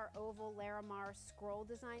here's our oval Larimar scroll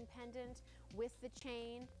design pendant with the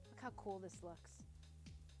chain. Look how cool this looks.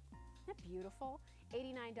 Isn't that beautiful?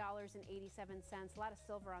 $89.87, a lot of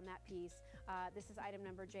silver on that piece. This is item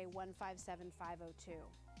number J157502.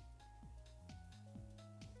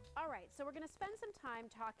 All right, so we're going to spend some time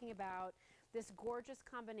talking about this gorgeous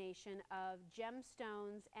combination of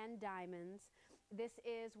gemstones and diamonds This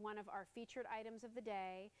is one of our featured items of the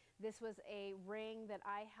day. This was a ring that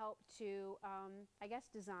I helped to, I guess,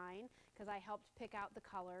 design, because I helped pick out the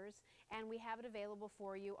colors, and we have it available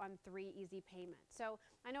for you on 3 easy payments. So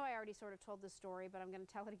I know I already sort of told this story, but I'm going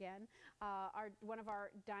to tell it again. One of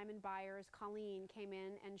our diamond buyers, Colleen, came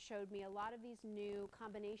in and showed me a lot of these new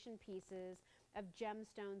combination pieces of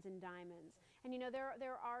gemstones and diamonds. And you know,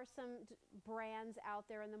 there are some brands out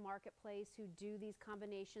there in the marketplace who do these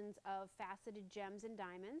combinations of faceted gems and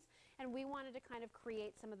diamonds, and we wanted to kind of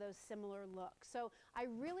create some of those similar looks. So I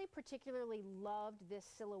really particularly loved this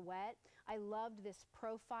silhouette. I loved this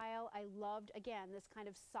profile. I loved, again, this kind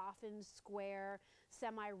of softened, square,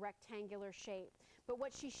 semi-rectangular shape. But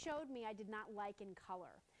what she showed me I did not like in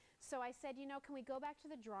color. So I said, you know, can we go back to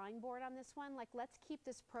the drawing board on this one? Like, let's keep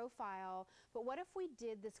this profile, but what if we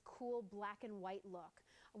did this cool black and white look?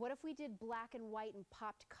 What if we did black and white and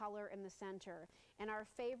popped color in the center? And our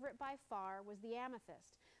favorite by far was the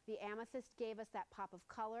amethyst. The amethyst gave us that pop of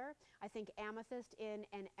color. I think amethyst in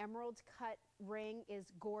an emerald cut ring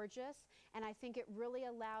is gorgeous, and I think it really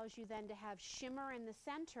allows you then to have shimmer in the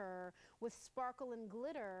center with sparkle and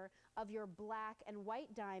glitter of your black and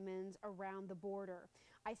white diamonds around the border.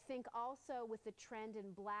 I think also with the trend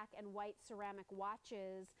in black and white ceramic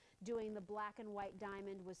watches, doing the black and white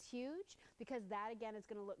diamond was huge, because that again is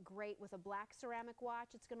going to look great with a black ceramic watch.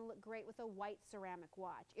 It's going to look great with a white ceramic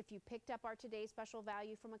watch. If you picked up our today's special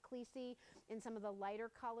value from Ecclesi in some of the lighter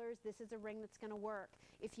colors, this is a ring that's going to work.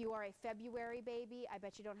 If you are a February baby, I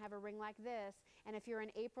bet you don't have a ring like this. And if you're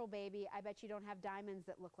an April baby, I bet you don't have diamonds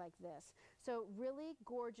that look like this. So really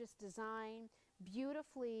gorgeous design,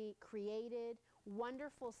 beautifully created,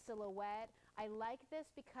 wonderful silhouette. I like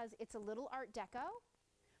this because it's a little Art Deco,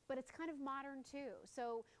 but it's kind of modern too.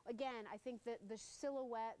 So again, I think that the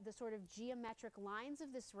silhouette, the sort of geometric lines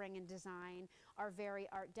of this ring and design are very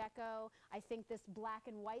Art Deco. I think this black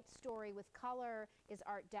and white story with color is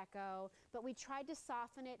Art Deco, but we tried to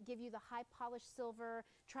soften it, give you the high polished silver,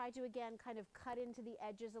 tried to again kind of cut into the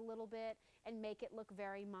edges a little bit and make it look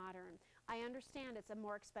very modern. I understand it's a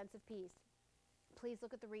more expensive piece. Please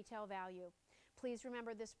look at the retail value. Please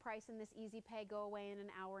remember this price and this easy pay go away in an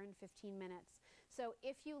hour and 15 minutes. So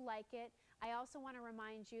if you like it, I also want to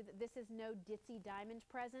remind you that this is no ditzy diamond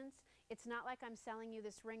presence. It's not like I'm selling you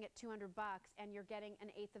this ring at 200 bucks and you're getting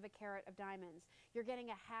 1/8 of a carat of diamonds. You're getting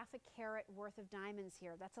a 1/2 carat worth of diamonds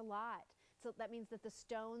here. That's a lot. So that means that the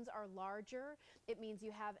stones are larger. It means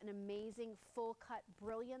you have an amazing full cut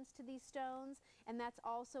brilliance to these stones, and that's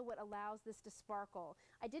also what allows this to sparkle.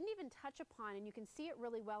 I didn't even touch upon, and you can see it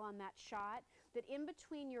really well on that shot, that in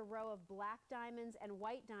between your row of black diamonds and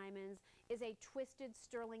white diamonds is a twisted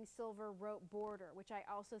sterling silver rope border, which I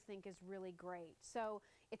also think is really great. So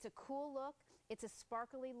it's a cool look. It's a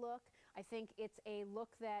sparkly look. I think it's a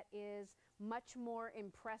look that is much more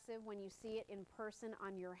impressive when you see it in person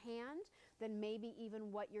on your hand than maybe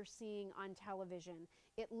even what you're seeing on television.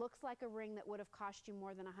 It looks like a ring that would have cost you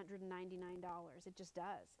more than $199. It just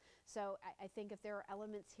does. So I think if there are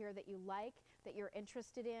elements here that you like, that you're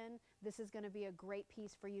interested in, this is going to be a great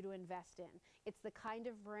piece for you to invest in. It's the kind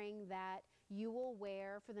of ring that you will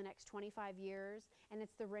wear for the next 25 years, and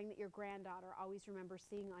it's the ring that your granddaughter always remembers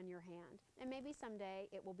seeing on your hand. And maybe someday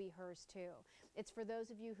it will be hers too. It's for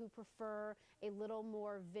those of you who prefer a little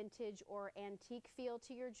more vintage or antique feel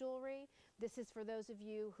to your jewelry. This is for those of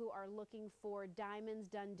you who are looking for diamonds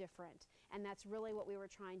done different, and that's really what we were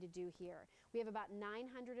trying to do here. We have about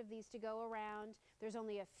 900 of these to go around. There's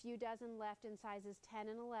only a few dozen left in sizes 10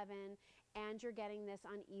 and 11, and you're getting this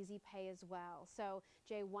on easy pay as well. So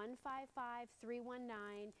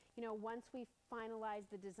J155319, you know, once we finalized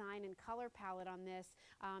the design and color palette on this,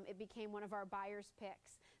 it became one of our buyers'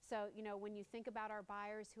 picks. So, you know, when you think about our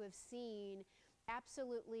buyers who have seen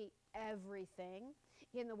absolutely everything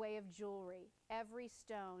in the way of jewelry, every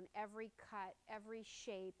stone, every cut, every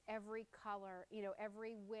shape, every color, you know,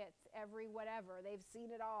 every width, every whatever, they've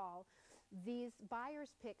seen it all. These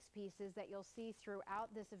buyer's picks pieces that you'll see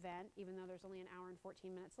throughout this event, even though there's only an hour and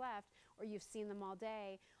 14 minutes left, or you've seen them all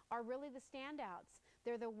day, are really the standouts.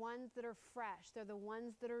 They're the ones that are fresh. They're the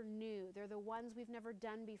ones that are new. They're the ones we've never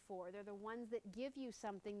done before. They're the ones that give you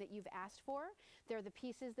something that you've asked for. They're the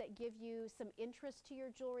pieces that give you some interest to your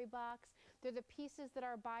jewelry box. They're the pieces that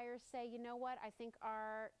our buyers say, you know what, I think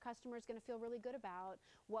our customer is going to feel really good about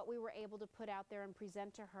what we were able to put out there and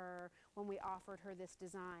present to her when we offered her this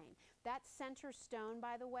design. That center stone,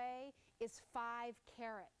 by the way, is 5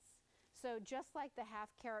 carats. So just like the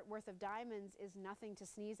 1/2 carat worth of diamonds is nothing to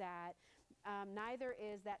sneeze at, neither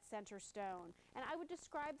is that center stone. And I would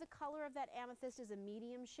describe the color of that amethyst as a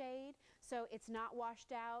medium shade. So it's not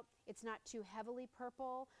washed out, it's not too heavily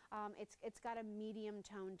purple, it's got a medium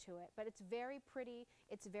tone to it. But it's very pretty,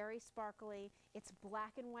 it's very sparkly, it's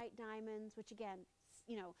black and white diamonds, which again,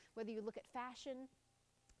 you know, whether you look at fashion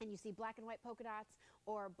and you see black and white polka dots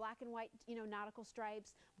or black and white, you know, nautical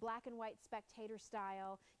stripes, black and white spectator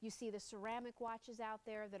style. You see the ceramic watches out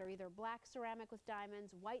there that are either black ceramic with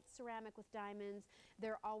diamonds, white ceramic with diamonds.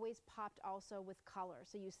 They're always popped also with color.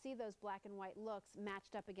 So you see those black and white looks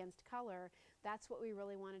matched up against color. That's what we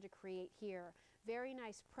really wanted to create here. Very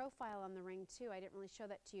nice profile on the ring too. I didn't really show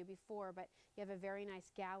that to you before, but you have a very nice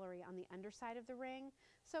gallery on the underside of the ring.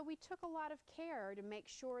 So we took a lot of care to make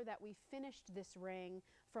sure that we finished this ring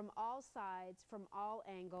from all sides, from all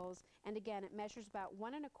angles. And again, it measures about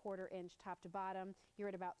 1 1/4 inch top to bottom. You're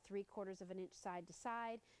at about 3/4 of an inch side to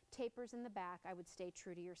side. Tapers in the back. I would stay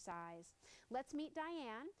true to your size. Let's meet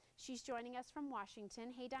Diane. She's joining us from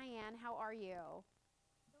Washington. Hey Diane, how are you? Oh,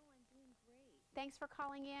 I'm doing great. Thanks for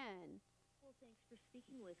calling in. Well, thanks for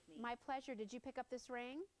speaking with me. My pleasure. Did you pick up this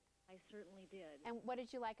ring? I certainly did. And what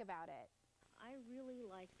did you like about it? I really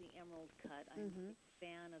like the emerald cut. I'm a big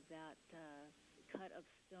fan of that cut of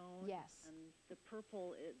stone. Yes. And the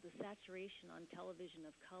purple, the saturation on television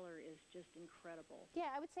of color is just incredible.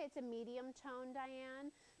 Yeah, I would say it's a medium tone,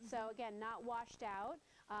 Diane. So again, not washed out,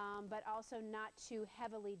 but also not too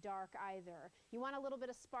heavily dark either. You want a little bit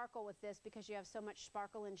of sparkle with this because you have so much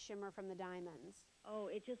sparkle and shimmer from the diamonds. Oh,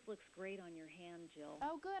 it just looks great on your hand, Jill.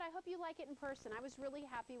 Oh, good. I hope you like it in person. I was really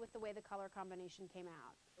happy with the way the color combination came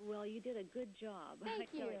out. Well, you did a good job.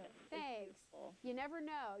 Thank you. It's Thanks. beautiful. You never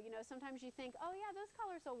know. You know, sometimes you think, oh yeah, those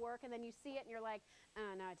colors will work, and then you see it and you're like,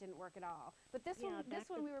 oh no, it didn't work at all. But this one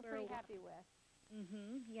we were pretty happy with.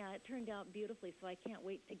 Yeah, it turned out beautifully, so I can't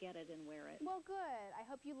wait to get it and wear it. Well, good. I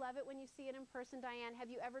hope you love it when you see it in person, Diane. Have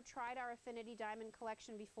you ever tried our Affinity Diamond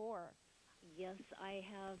collection before? Yes, I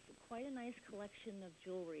have quite a nice collection of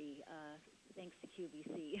jewelry, thanks to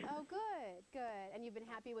QVC. Oh, good, good. And you've been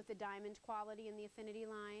happy with the diamond quality in the Affinity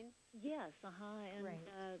line? Yes, and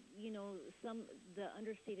you know, the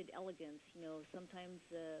understated elegance. You know, sometimes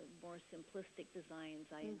the more simplistic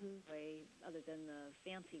designs I enjoy, other than the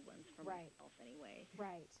fancy ones for myself, anyway.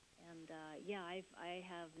 Right. And yeah, I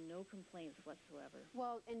have no complaints whatsoever.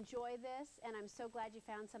 Well, enjoy this, and I'm so glad you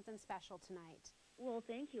found something special tonight. Well,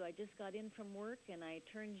 thank you. I just got in from work, and I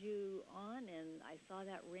turned you on, and I saw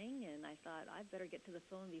that ring, and I thought, I better get to the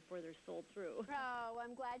phone before they're sold through. Oh,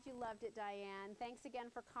 I'm glad you loved it, Diane. Thanks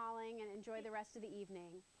again for calling, and enjoy the rest of the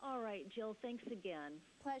evening. All right, Jill, thanks again.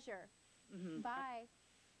 Pleasure. Bye.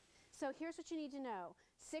 So here's what you need to know.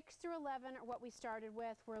 6 through 11 are what we started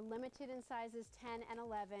with. We're limited in sizes 10 and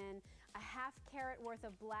 11. A ½ carat worth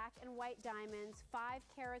of black and white diamonds, 5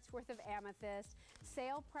 carats worth of amethyst,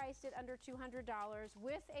 sale priced at under $200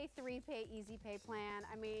 with a 3-pay easy pay plan.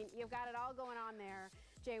 I mean, you've got it all going on there.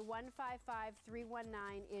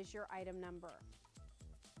 J155319 is your item number.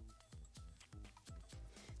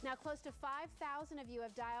 Now, close to 5,000 of you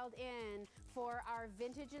have dialed in for our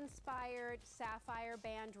vintage-inspired sapphire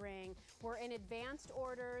band ring. We're in advanced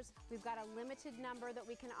orders. We've got a limited number that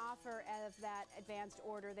we can offer of that advanced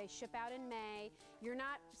order. They ship out in May. You're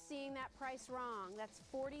not seeing that price wrong. That's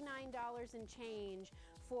 $49 and change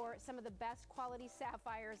for some of the best quality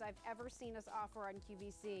sapphires I've ever seen us offer on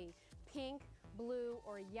QVC. Pink, blue,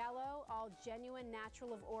 or yellow, all genuine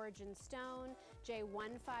natural of origin stone,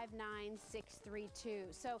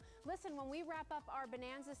 J159632. So listen, when we wrap up our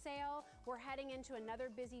Bonanza sale, we're heading into another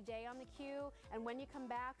busy day on the queue, and when you come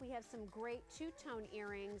back, we have some great two-tone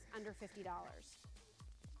earrings under $50.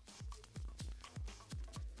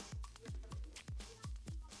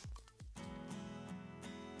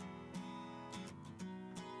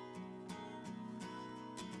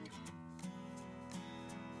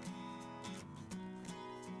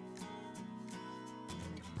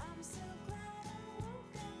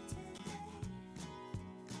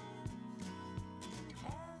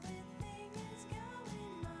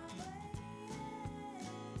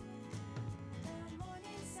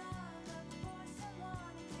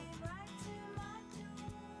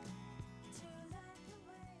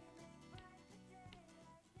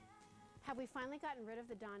 Have we finally gotten rid of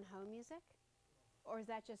the Don Ho music? Or is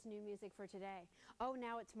that just new music for today? Oh,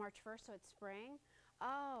 now it's March 1st, so it's spring?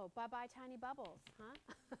 Oh, bye-bye Tiny Bubbles, huh?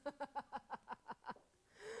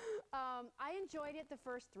 I enjoyed it the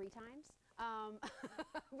first 3 times,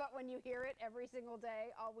 but when you hear it every single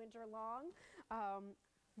day all winter long,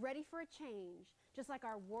 ready for a change. Just like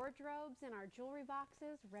our wardrobes and our jewelry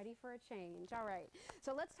boxes, ready for a change. All right,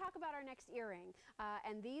 so let's talk about our next earring.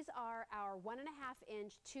 And these are our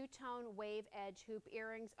 1.5-inch two-tone wave edge hoop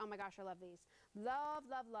earrings. Oh my gosh, I love these. Love,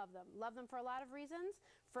 love, love them. Love them for a lot of reasons.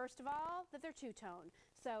 First of all, that they're two-tone.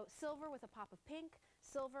 So silver with a pop of pink,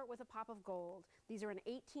 silver with a pop of gold. These are an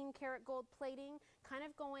 18-karat gold plating, kind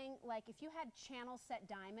of going like if you had channel set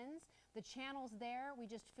diamonds, the channels there, we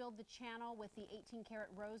just filled the channel with the 18-karat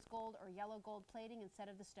rose gold or yellow gold plating instead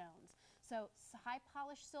of the stones. So high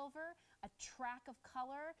polished silver, a track of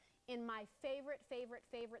color in my favorite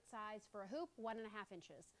size for a hoop, 1.5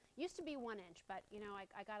 inches. Used to be 1 inch, but you know,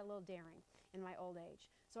 I got a little daring in my old age.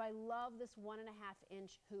 So I love this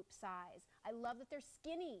 1.5-inch hoop size. I love that they're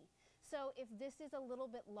skinny. So if this is a little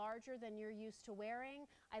bit larger than you're used to wearing,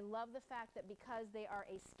 I love the fact that because they are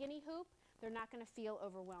a skinny hoop, they're not going to feel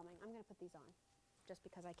overwhelming. I'm going to put these on just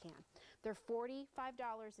because I can. They're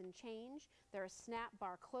 $45 and change. They're a snap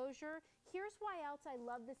bar closure. Here's why else I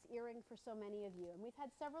love this earring for so many of you. And we've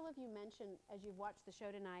had several of you mention as you've watched the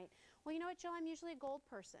show tonight, well, you know what, Jill, I'm usually a gold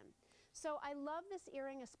person. So I love this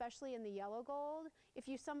earring, especially in the yellow gold. If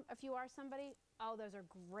you are somebody, oh, those are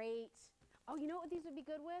great. Oh, you know what these would be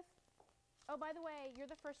good with? Oh, by the way, you're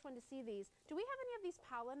the first one to see these. Do we have any of these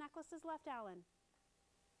Paula necklaces left, Alan?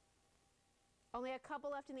 Only a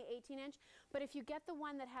couple left in the 18-inch, but if you get the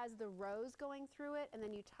one that has the rose going through it and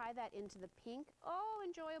then you tie that into the pink, oh,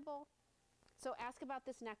 enjoyable. So ask about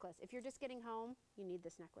this necklace. If you're just getting home, you need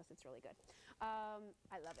this necklace. It's really good.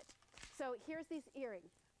 I love it. So here's these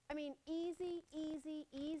earrings. I mean, easy, easy,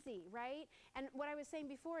 easy, right? And what I was saying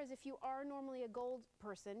before is if you are normally a gold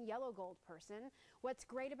person, yellow gold person, what's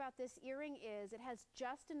great about this earring is it has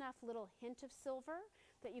just enough little hint of silver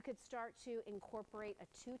that you could start to incorporate a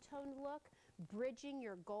two-toned look, bridging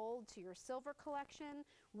your gold to your silver collection.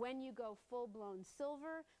 When you go full-blown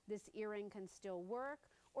silver, this earring can still work.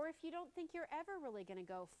 Or if you don't think you're ever really going to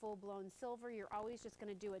go full-blown silver, you're always just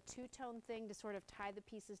going to do a two-tone thing to sort of tie the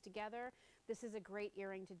pieces together, this is a great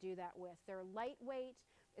earring to do that with. They're lightweight.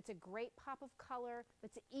 It's a great pop of color.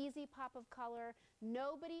 It's an easy pop of color.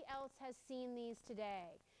 Nobody else has seen these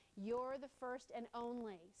today. You're the first and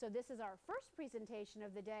only. So this is our first presentation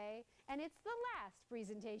of the day, and it's the last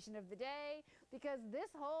presentation of the day because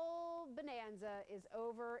this whole bonanza is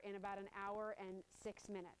over in about 1 hour and 6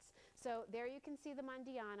 minutes. So there you can see them on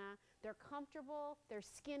Deanna. They're comfortable, they're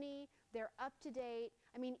skinny, they're up to date.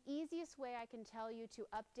 I mean, easiest way I can tell you to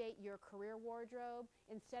update your career wardrobe,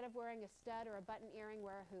 instead of wearing a stud or a button earring,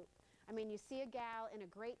 wear a hoop. I mean, you see a gal in a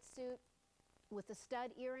great suit with a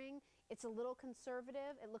stud earring, it's a little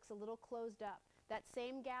conservative, it looks a little closed up. That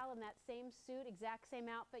same gal in that same suit, exact same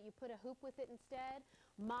outfit, you put a hoop with it instead,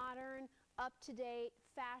 modern, up to date,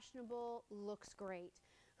 fashionable, looks great.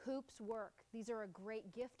 Hoops work. These are a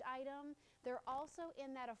great gift item. They're also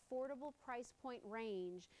in that affordable price point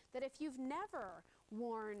range that if you've never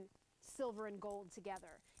worn silver and gold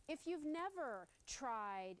together, if you've never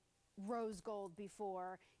tried rose gold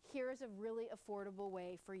before, here's a really affordable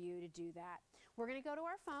way for you to do that. We're going to go to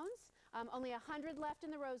our phones. Only 100 left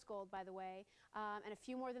in the rose gold, by the way, and a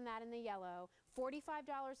few more than that in the yellow.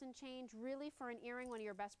 $45 and change, really, for an earring, one of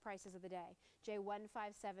your best prices of the day.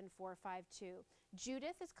 J157452.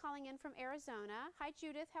 Judith is calling in from Arizona. Hi,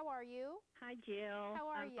 Judith. How are you? Hi, Jill. How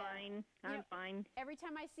are I'm you? Fine. I'm fine. Every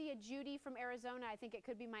time I see a Judy from Arizona, I think it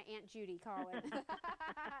could be my Aunt Judy calling.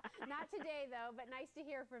 Not today, though, but nice to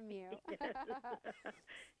hear from you.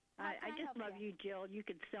 I just love you, Jill. You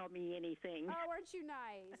could sell me anything. Oh, aren't you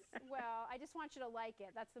nice? Well, I just want you to like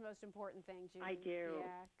it. That's the most important thing, Judy. I do.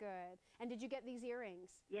 Yeah, good. And did you get these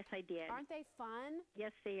earrings? Yes, I did. Aren't they fun?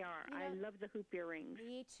 Yes, they are. You know, I love the hoop earrings.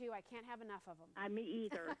 Me too. I can't have enough of them. Me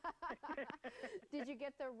either. Did you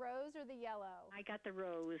get the rose or the yellow? I got the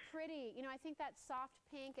rose. Pretty. You know, I think that soft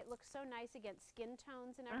pink, it looks so nice against skin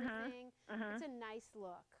tones and everything. It's a nice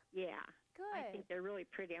look. Yeah. Good. I think they're really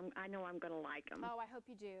pretty. I know I'm going to like them. Oh, I hope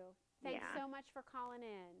you do. Thanks so much for calling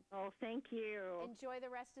in. Oh, thank you. Enjoy the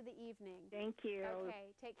rest of the evening. Thank you.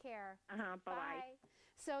 Okay, take care. Bye-bye. Bye.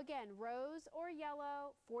 So again, rose or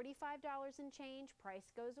yellow, $45 and change. Price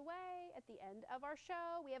goes away at the end of our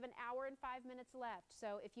show. We have 1 hour and 5 minutes left.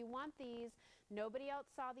 So if you want these, nobody else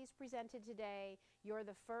saw these presented today. You're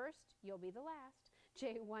the first, you'll be the last.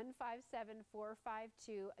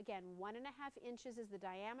 J157452. Again, 1.5 inches is the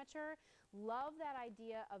diameter. Love that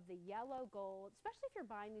idea of the yellow gold, especially if you're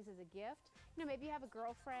buying these as a gift. You know, maybe you have a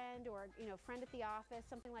girlfriend or, you know, friend at the office,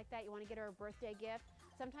 something like that. You want to get her a birthday gift.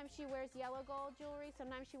 Sometimes she wears yellow gold jewelry,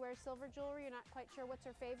 sometimes she wears silver jewelry. You're not quite sure what's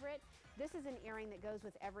her favorite. This is an earring that goes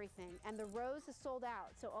with everything. And the rose is sold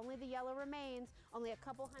out, so only the yellow remains, only a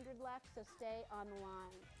couple hundred left, so stay on the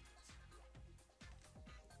line.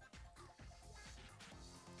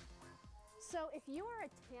 So if you are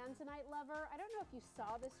a tanzanite lover, I don't know if you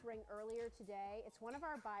saw this ring earlier today. It's one of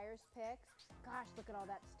our buyer's picks. Gosh, look at all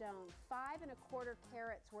that stone. 5 1/4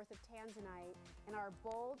 carats worth of tanzanite in our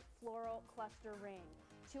bold floral cluster ring.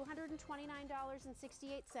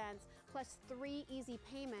 $229.68 plus 3 easy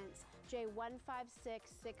payments,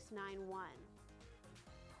 J156691.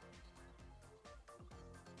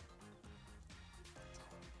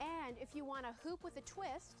 And if you want a hoop with a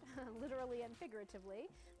twist, literally and figuratively,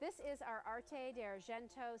 this is our Arte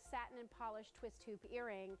d'Argento satin and polished twist hoop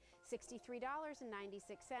earring,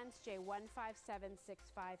 $63.96,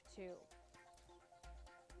 J157652.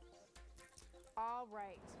 All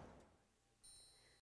right.